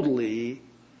totally,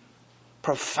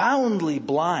 profoundly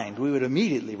blind, we would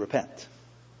immediately repent.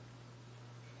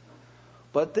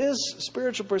 But this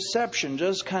spiritual perception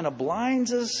just kind of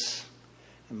blinds us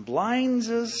and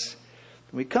blinds us.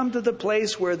 We come to the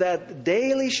place where that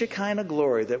daily Shekinah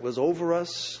glory that was over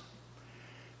us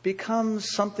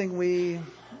becomes something we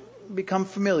become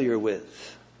familiar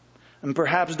with and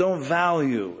perhaps don't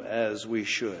value as we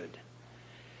should.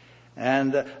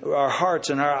 And our hearts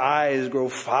and our eyes grow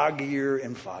foggier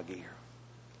and foggier.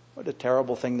 What a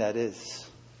terrible thing that is.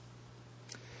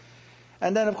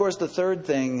 And then, of course, the third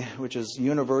thing, which is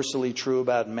universally true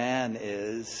about man,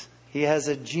 is he has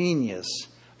a genius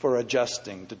for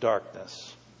adjusting to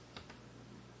darkness.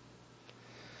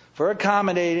 For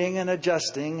accommodating and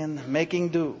adjusting and making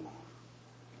do.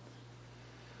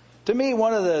 To me,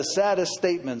 one of the saddest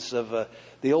statements of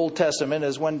the Old Testament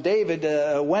is when David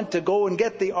went to go and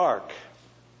get the ark.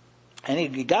 And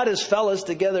he got his fellas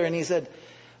together and he said,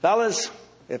 fellas,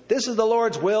 if this is the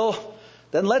Lord's will,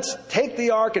 then let's take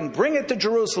the ark and bring it to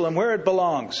Jerusalem where it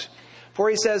belongs. For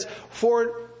he says,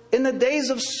 for in the days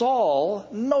of Saul,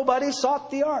 nobody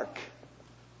sought the ark.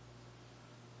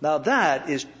 Now that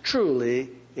is truly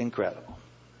incredible.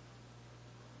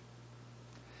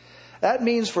 That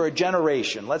means for a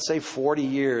generation, let's say 40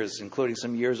 years, including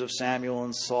some years of Samuel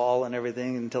and Saul and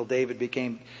everything until David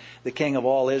became the king of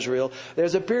all Israel.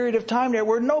 There's a period of time there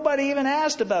where nobody even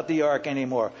asked about the ark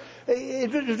anymore.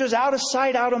 It was out of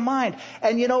sight, out of mind.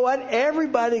 And you know what?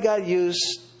 Everybody got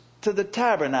used to the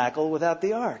tabernacle without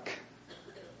the ark.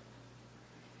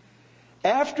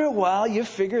 After a while, you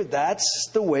figure that's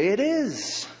the way it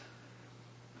is.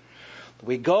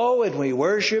 We go and we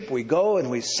worship, we go and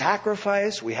we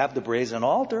sacrifice, we have the brazen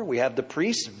altar, we have the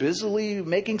priests busily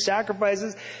making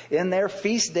sacrifices. In their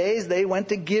feast days, they went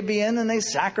to Gibeon and they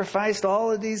sacrificed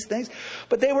all of these things.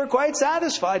 But they were quite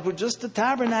satisfied with just the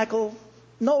tabernacle,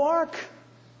 no ark.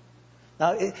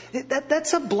 Now,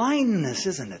 that's a blindness,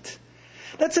 isn't it?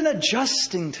 That's an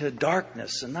adjusting to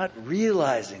darkness and not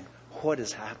realizing what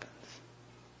has happened.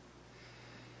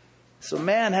 So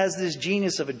man has this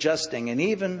genius of adjusting, and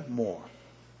even more.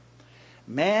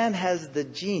 Man has the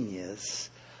genius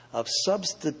of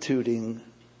substituting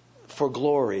for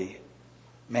glory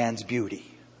man's beauty.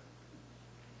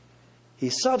 He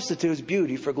substitutes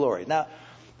beauty for glory. Now,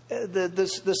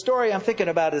 the story I'm thinking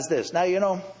about is this. Now, you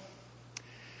know,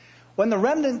 when the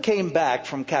remnant came back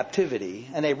from captivity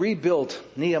and they rebuilt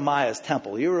Nehemiah's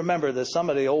temple, you remember that some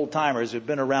of the old timers who'd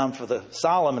been around for the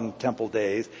Solomon temple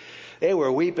days, they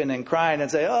were weeping and crying and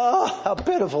saying, oh, how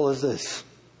pitiful is this?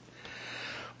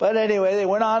 But anyway, they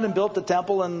went on and built the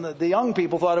temple, and the young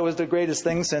people thought it was the greatest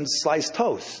thing since sliced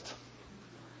toast.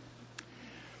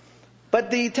 But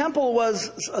the temple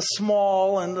was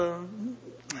small and,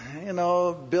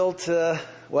 built to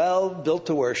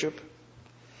worship.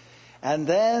 And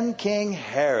then King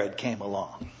Herod came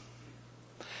along.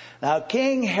 Now,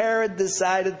 King Herod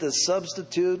decided to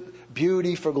substitute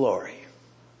beauty for glory.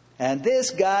 And this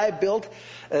guy built,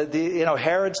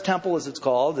 Herod's temple, as it's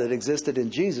called, that existed in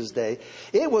Jesus' day.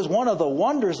 It was one of the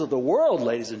wonders of the world,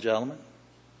 ladies and gentlemen.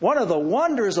 One of the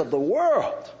wonders of the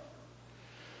world.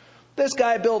 This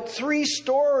guy built 3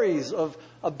 stories of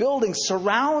a building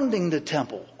surrounding the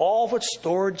temple, all with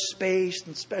storage space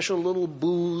and special little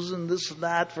booths and this and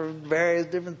that for various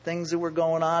different things that were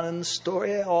going on in the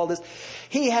story. All this,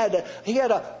 he had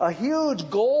a huge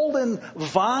golden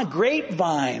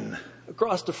grapevine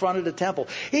across the front of the temple.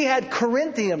 He had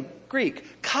Corinthian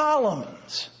Greek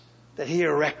columns that he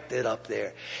erected up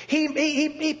there. He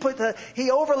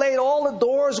overlaid all the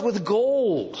doors with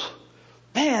gold.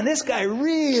 Man, this guy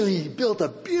really built a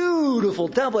beautiful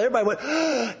temple. Everybody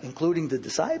went, including the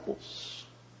disciples.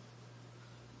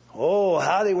 Oh,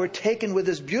 how they were taken with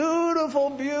this beautiful,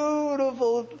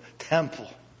 beautiful temple.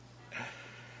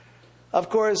 Of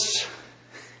course,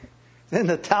 in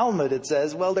the Talmud it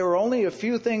says, well, there were only a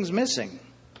few things missing.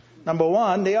 Number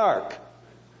 1, the ark.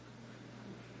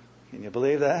 Can you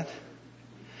believe that?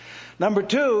 Number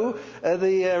 2,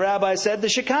 the rabbi said the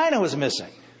Shekinah was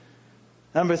missing.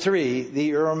 Number 3, the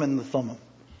Urim and the Thummim.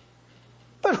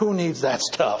 But who needs that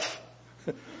stuff?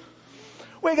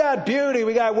 We got beauty,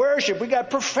 we got worship, we got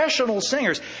professional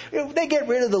singers. They get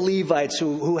rid of the Levites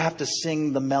who have to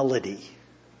sing the melody.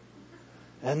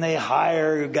 And they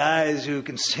hire guys who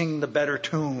can sing the better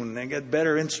tune. They get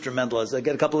better instrumentalists. They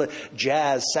get a couple of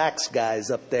jazz sax guys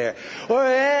up there. Or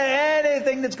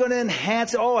anything that's going to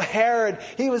enhance it. Oh, Herod,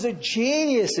 he was a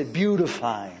genius at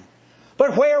beautifying.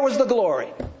 But where was the glory?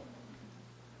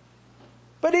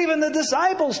 But even the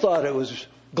disciples thought it was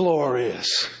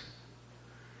glorious.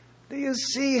 Do you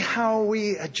see how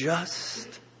we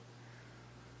adjust?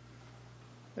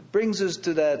 It brings us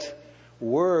to that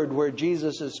word where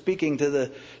Jesus is speaking to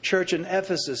the church in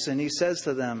Ephesus, and he says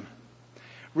to them,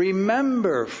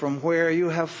 remember from where you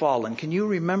have fallen. Can you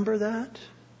remember that?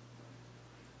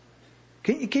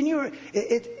 Can you,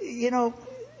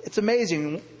 it's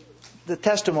amazing the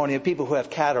testimony of people who have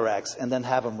cataracts and then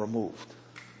have them removed.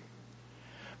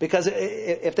 Because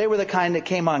if they were the kind that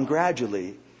came on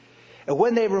gradually, and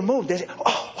when they removed, they say,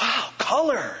 oh, wow,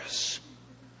 colors.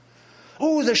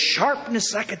 Oh, the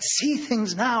sharpness, I could see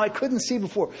things now I couldn't see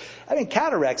before. I mean,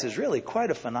 cataracts is really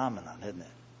quite a phenomenon, isn't it?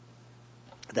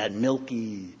 That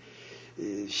milky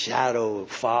shadow,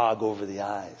 fog over the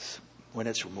eyes when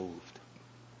it's removed.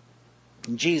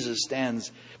 And Jesus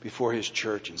stands before his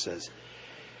church and says,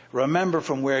 remember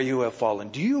from where you have fallen.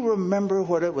 Do you remember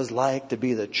what it was like to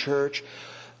be the church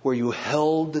where you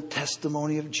held the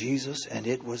testimony of Jesus and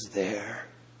it was there?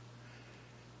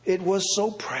 It was so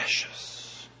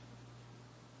precious.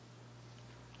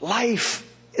 Life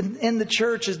in the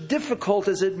church, as difficult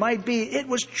as it might be, it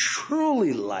was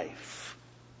truly life.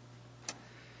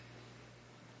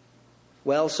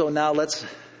 Well, so now let's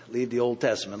leave the Old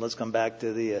Testament. Let's come back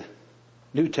to the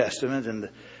New Testament and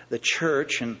the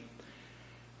church and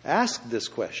ask this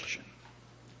question.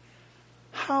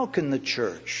 How can the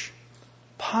church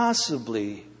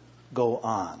possibly go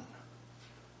on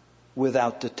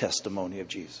without the testimony of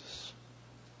Jesus?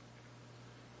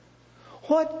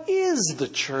 What is the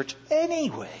church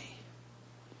anyway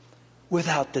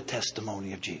without the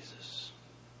testimony of Jesus?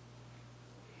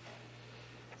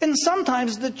 And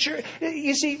sometimes the church,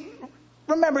 you see,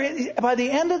 remember, by the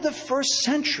end of the first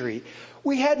century,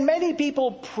 we had many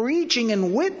people preaching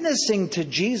and witnessing to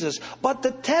Jesus, but the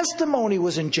testimony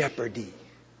was in jeopardy.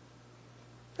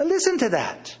 Now listen to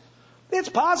that. It's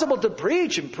possible to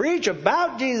preach and preach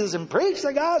about Jesus and preach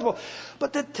the gospel,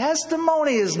 but the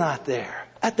testimony is not there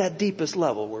at that deepest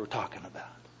level we're talking about.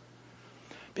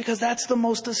 Because that's the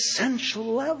most essential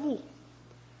level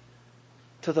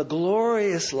to the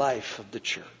glorious life of the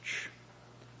church.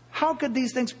 How could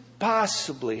these things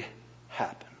possibly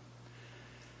happen?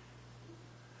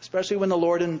 Especially when the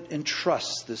Lord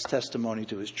entrusts this testimony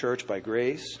to his church by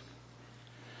grace.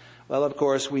 Well, of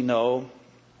course, we know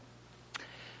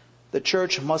the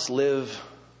church must live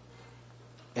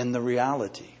in the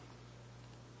reality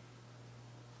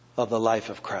of the life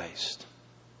of Christ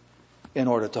in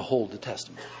order to hold the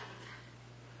testimony.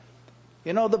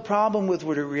 You know, the problem with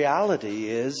reality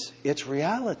is it's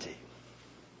reality.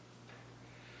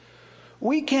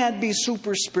 We can't be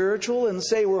super spiritual and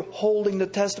say we're holding the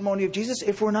testimony of Jesus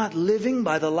if we're not living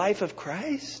by the life of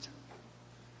Christ.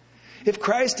 If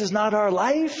Christ is not our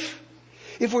life,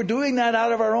 if we're doing that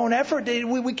out of our own effort,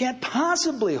 we can't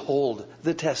possibly hold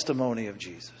the testimony of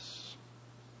Jesus.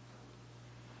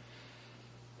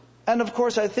 And of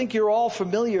course, I think you're all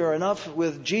familiar enough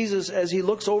with Jesus as he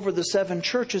looks over the 7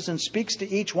 churches and speaks to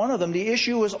each one of them. The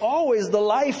issue is always the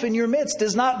life in your midst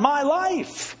is not my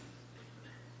life.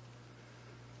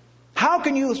 How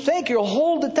can you think you'll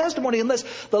hold the testimony unless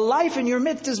the life in your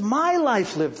midst is my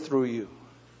life lived through you?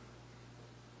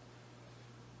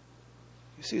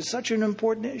 You see, it's such an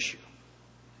important issue.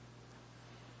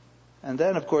 And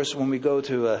then, of course, when we go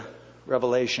to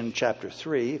Revelation chapter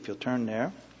 3, if you'll turn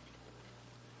there.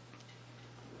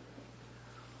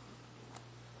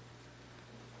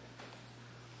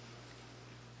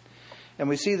 And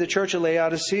we see the church of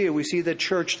Laodicea. We see the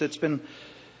church that's been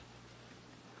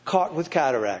caught with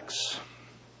cataracts.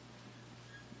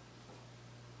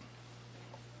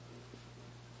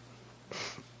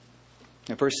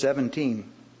 In verse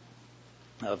 17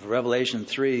 of Revelation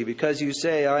 3, because you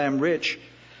say, I am rich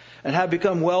and have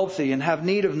become wealthy and have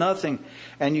need of nothing,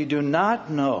 and you do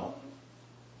not know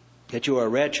that you are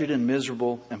wretched and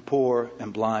miserable and poor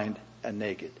and blind and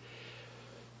naked.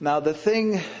 Now, the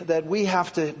thing that we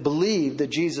have to believe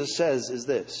that Jesus says is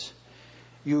this.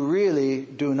 You really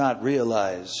do not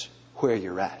realize where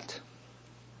you're at.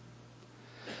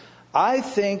 I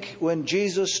think when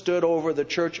Jesus stood over the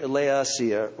church of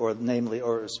Laodicea,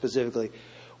 or specifically,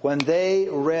 when they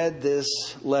read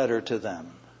this letter to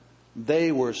them,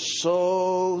 they were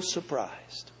so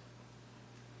surprised.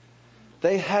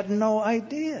 They had no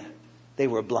idea they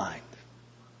were blind.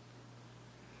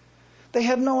 They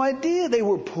had no idea they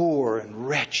were poor and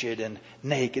wretched and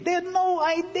naked. They had no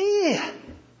idea.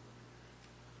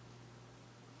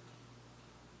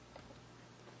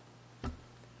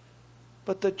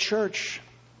 But the church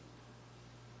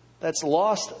that's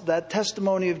lost that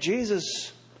testimony of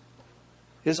Jesus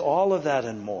is all of that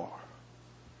and more.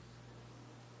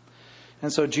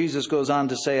 And so Jesus goes on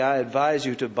to say, I advise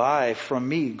you to buy from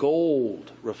me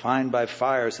gold refined by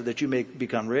fire so that you may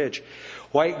become rich,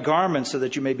 white garments so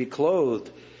that you may be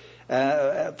clothed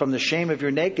from the shame of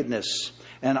your nakedness,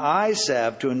 and eye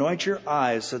salve to anoint your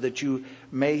eyes so that you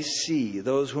may see.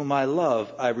 Those whom I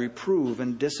love, I reprove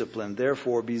and discipline.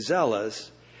 Therefore, be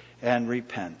zealous and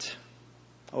repent.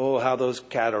 Oh, how those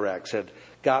cataracts had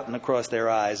gotten across their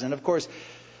eyes. And of course,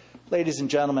 ladies and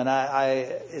gentlemen,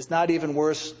 it's not even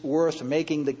worth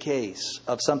making the case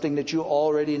of something that you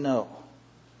already know.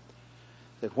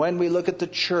 That when we look at the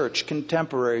church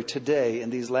contemporary today in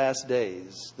these last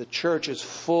days, the church is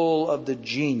full of the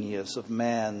genius of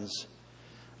man's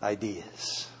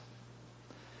ideas.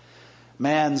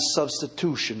 Man's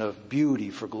substitution of beauty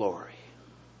for glory.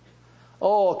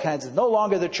 All kinds of, no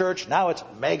longer the church, now it's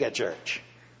mega church.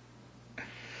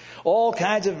 All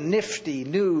kinds of nifty,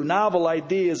 new, novel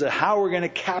ideas of how we're going to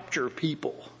capture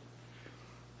people.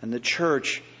 And the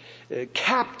church,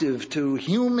 captive to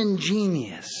human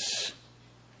genius.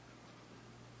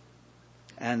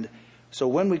 And so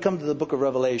when we come to the book of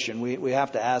Revelation, we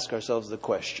have to ask ourselves the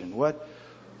question,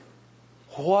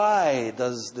 why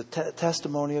does the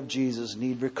testimony of Jesus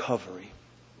need recovery?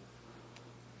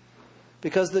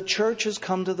 Because the church has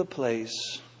come to the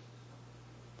place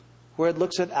where it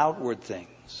looks at outward things.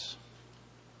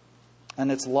 And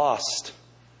it's lost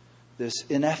this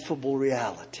ineffable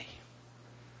reality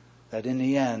that in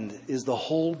the end is the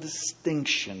whole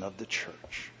distinction of the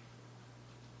church.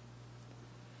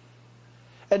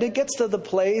 And it gets to the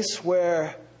place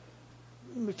where,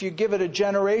 if you give it a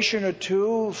generation or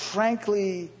two,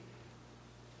 frankly,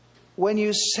 when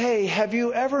you say, have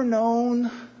you ever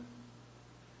known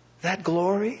that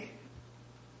glory?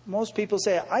 Most people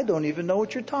say, I don't even know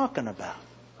what you're talking about.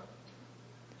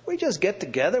 We just get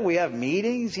together, we have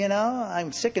meetings,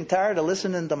 I'm sick and tired of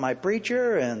listening to my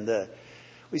preacher, and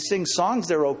we sing songs,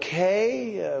 they're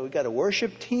okay. We got a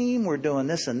worship team, we're doing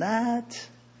this and that.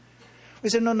 We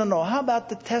said, no. How about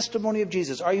the testimony of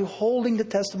Jesus? Are you holding the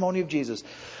testimony of Jesus?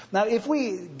 Now, if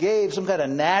we gave some kind of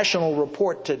national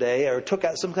report today or took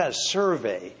out some kind of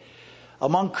survey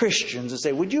among Christians and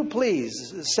say, would you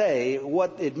please say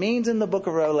what it means in the book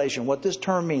of Revelation, what this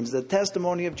term means, the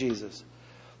testimony of Jesus?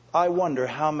 I wonder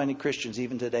how many Christians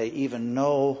even today even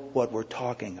know what we're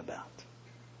talking about.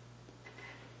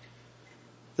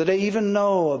 Do they even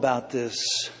know about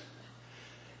this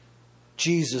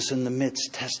Jesus in the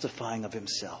midst testifying of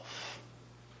himself?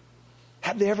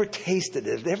 Have they ever tasted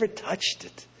it? Have they ever touched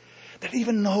it? Do they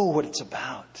even know what it's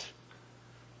about?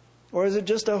 Or is it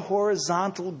just a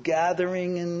horizontal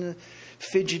gathering and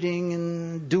fidgeting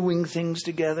and doing things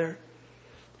together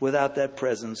without that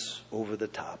presence over the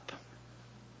top?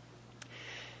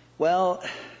 Well,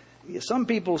 some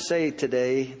people say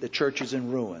today the church is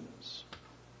in ruins.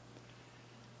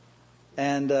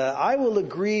 And I will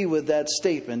agree with that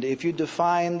statement if you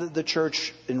define the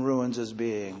church in ruins as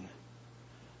being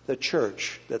the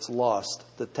church that's lost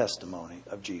the testimony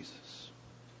of Jesus.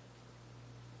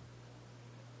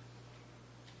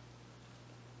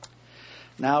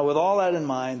 Now, with all that in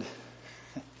mind,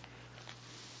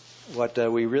 what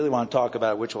we really want to talk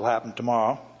about, which will happen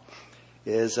tomorrow,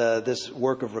 is this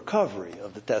work of recovery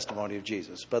of the testimony of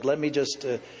Jesus. But let me just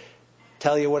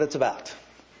tell you what it's about.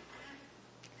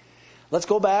 Let's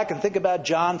go back and think about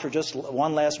John for just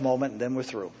one last moment, and then we're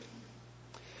through.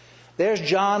 There's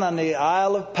John on the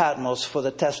Isle of Patmos for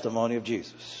the testimony of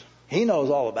Jesus. He knows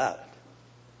all about it.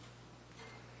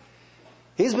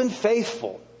 He's been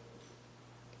faithful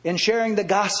in sharing the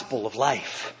gospel of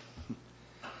life.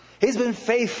 He's been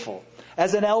faithful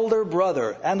as an elder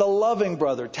brother and a loving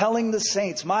brother, telling the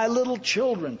saints, my little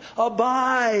children,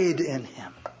 abide in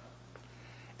him.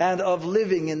 And of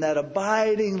living in that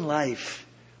abiding life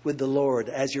with the Lord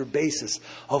as your basis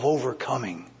of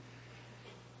overcoming.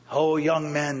 Oh,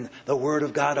 young men, the word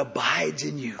of God abides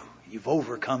in you. You've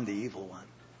overcome the evil one.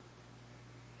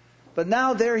 But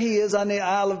now there he is on the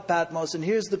Isle of Patmos, and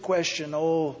here's the question,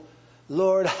 oh,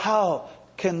 Lord, how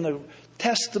can the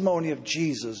testimony of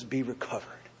Jesus be recovered?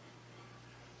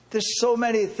 There's so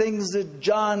many things that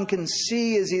John can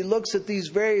see as he looks at these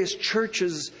various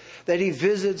churches that he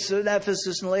visits in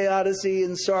Ephesus and Laodicea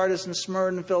and Sardis and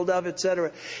Smyrna and Philadelphia,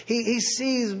 etc. He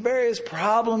sees various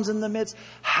problems in the midst.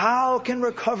 How can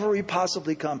recovery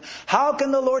possibly come? How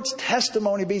can the Lord's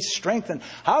testimony be strengthened?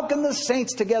 How can the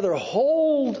saints together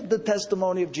hold the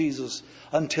testimony of Jesus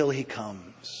until he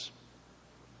comes?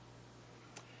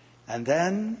 And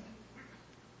then,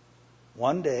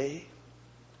 one day,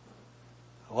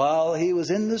 while he was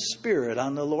in the Spirit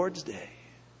on the Lord's day,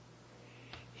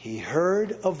 he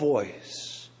heard a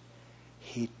voice.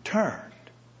 He turned,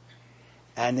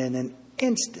 and in an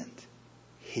instant,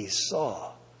 he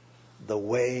saw the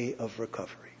way of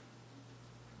recovery.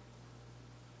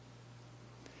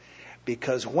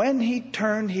 Because when he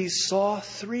turned, he saw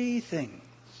three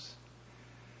things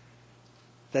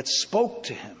that spoke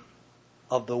to him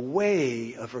of the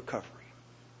way of recovery.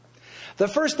 The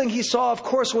first thing he saw, of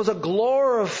course, was a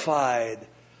glorified,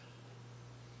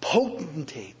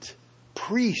 potentate,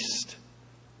 priest,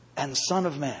 and Son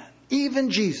of Man, even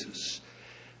Jesus,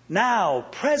 now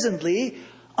presently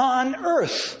on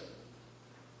earth,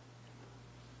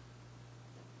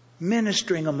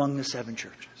 ministering among the seven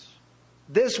churches.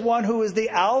 This one who is the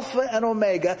Alpha and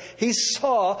Omega, he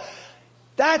saw,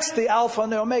 that's the Alpha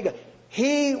and the Omega.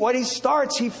 What he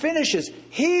starts, he finishes.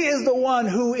 He is the one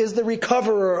who is the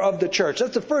recoverer of the church.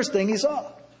 That's the first thing he saw.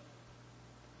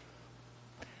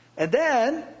 And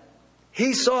then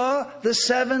he saw the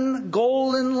 7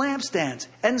 golden lampstands.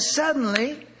 And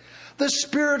suddenly, the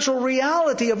spiritual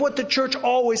reality of what the church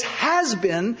always has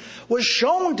been was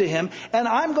shown to him. And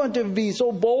I'm going to be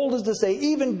so bold as to say,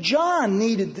 even John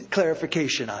needed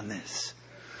clarification on this.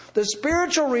 The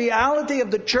spiritual reality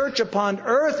of the church upon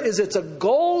earth is it's a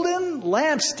golden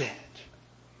lampstand.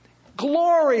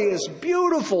 Glorious,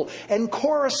 beautiful, and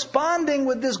corresponding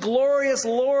with this glorious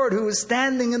Lord who is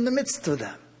standing in the midst of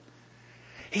them.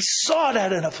 He saw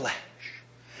that in a flash.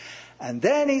 And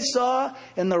then he saw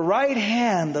in the right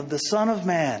hand of the Son of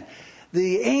Man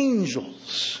the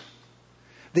angels,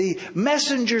 the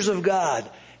messengers of God,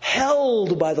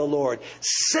 held by the Lord,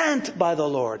 sent by the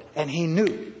Lord. And he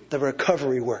knew the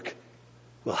recovery work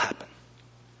will happen.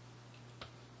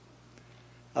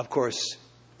 Of course,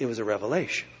 it was a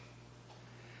revelation,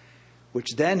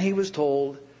 which then he was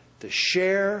told to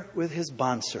share with his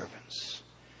bondservants.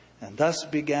 And thus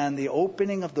began the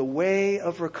opening of the way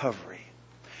of recovery.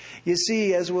 You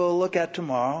see, as we'll look at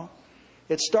tomorrow,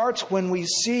 it starts when we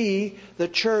see the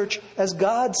church as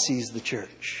God sees the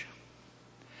church.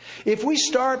 If we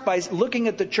start by looking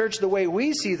at the church the way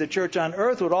we see the church on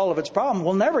earth with all of its problems,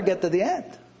 we'll never get to the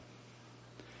end.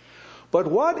 But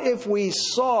what if we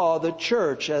saw the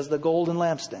church as the golden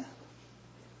lampstand?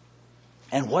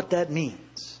 And what that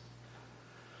means.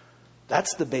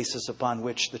 That's the basis upon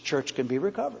which the church can be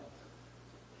recovered.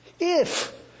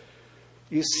 If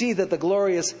you see that the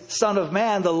glorious Son of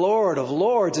Man, the Lord of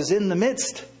Lords, is in the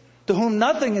midst, to whom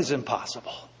nothing is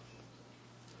impossible.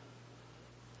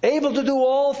 Able to do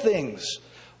all things.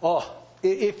 Oh,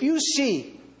 if you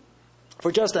see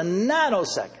for just a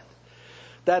nanosecond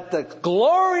that the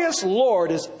glorious Lord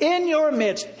is in your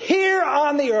midst, here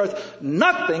on the earth,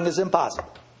 nothing is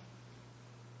impossible.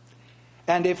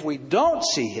 And if we don't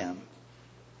see him,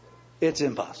 it's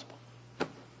impossible.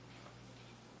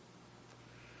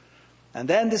 And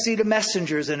then to see the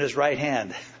messengers in his right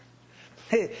hand.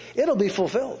 It'll be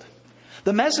fulfilled.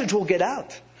 The message will get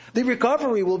out. The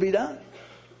recovery will be done.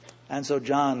 And so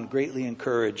John, greatly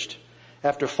encouraged,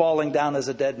 after falling down as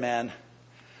a dead man,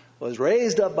 was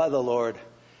raised up by the Lord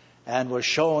and was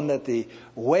shown that the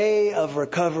way of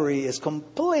recovery is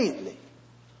completely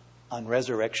on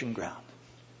resurrection ground.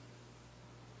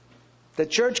 The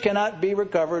church cannot be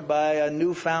recovered by a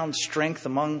newfound strength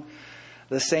among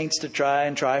the saints to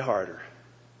try harder.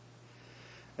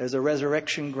 There's a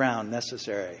resurrection ground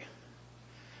necessary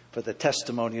for the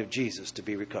testimony of Jesus to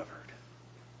be recovered.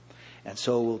 And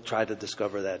so we'll try to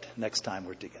discover that next time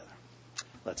we're together.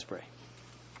 Let's pray.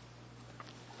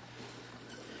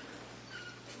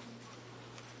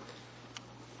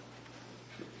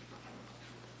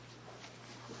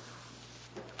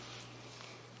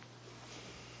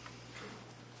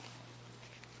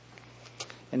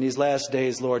 In these last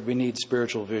days, Lord, we need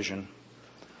spiritual vision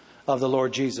of the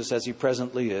Lord Jesus as he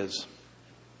presently is,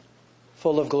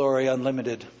 full of glory,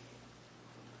 unlimited,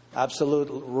 absolute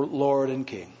Lord and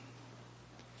King.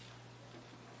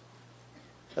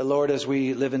 Lord, as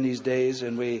we live in these days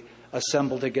and we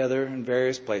assemble together in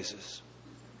various places,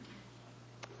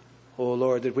 oh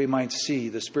Lord, that we might see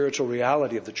the spiritual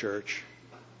reality of the church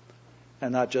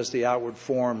and not just the outward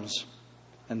forms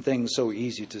and things so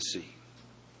easy to see.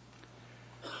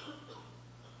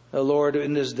 Lord,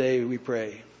 in this day we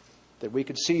pray that we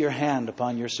could see your hand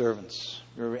upon your servants,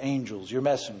 your angels, your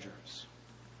messengers,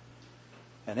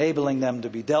 enabling them to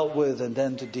be dealt with and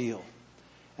then to deal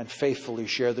and faithfully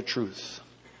share the truth.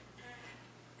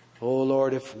 Oh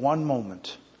Lord, if one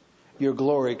moment your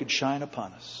glory could shine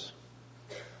upon us,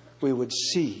 we would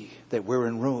see that we're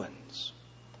in ruins,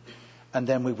 and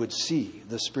then we would see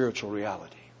the spiritual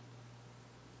reality.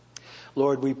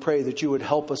 Lord, we pray that you would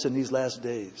help us in these last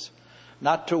days,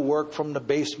 not to work from the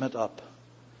basement up,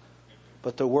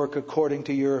 but to work according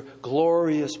to your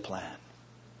glorious plan.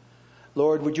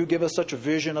 Lord, would you give us such a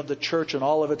vision of the church and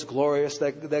all of its glorious,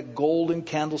 that golden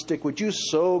candlestick? Would you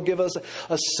so give us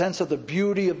a sense of the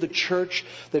beauty of the church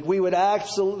that we would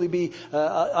absolutely be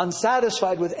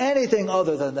unsatisfied with anything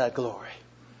other than that glory?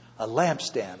 A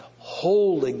lampstand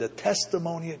holding the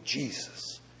testimony of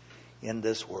Jesus in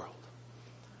this world.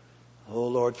 Oh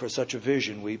Lord, for such a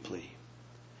vision we plead.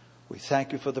 We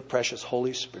thank you for the precious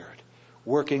Holy Spirit.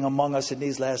 working among us in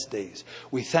these last days.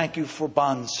 We thank you for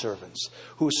bondservants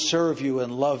who serve you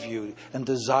and love you and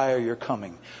desire your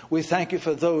coming. We thank you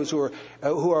for those who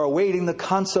are awaiting the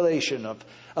consolation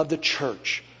of the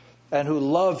church and who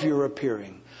love your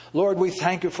appearing. Lord, we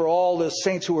thank you for all the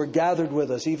saints who are gathered with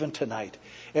us even tonight.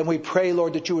 And we pray,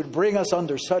 Lord, that you would bring us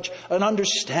under such an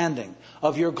understanding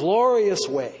of your glorious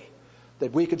way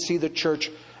that we could see the church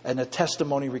and the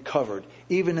testimony recovered,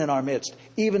 even in our midst,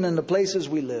 even in the places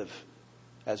we live,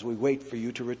 as we wait for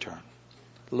you to return.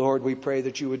 Lord, we pray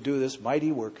that you would do this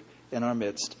mighty work in our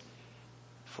midst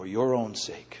for your own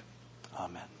sake.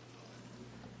 Amen.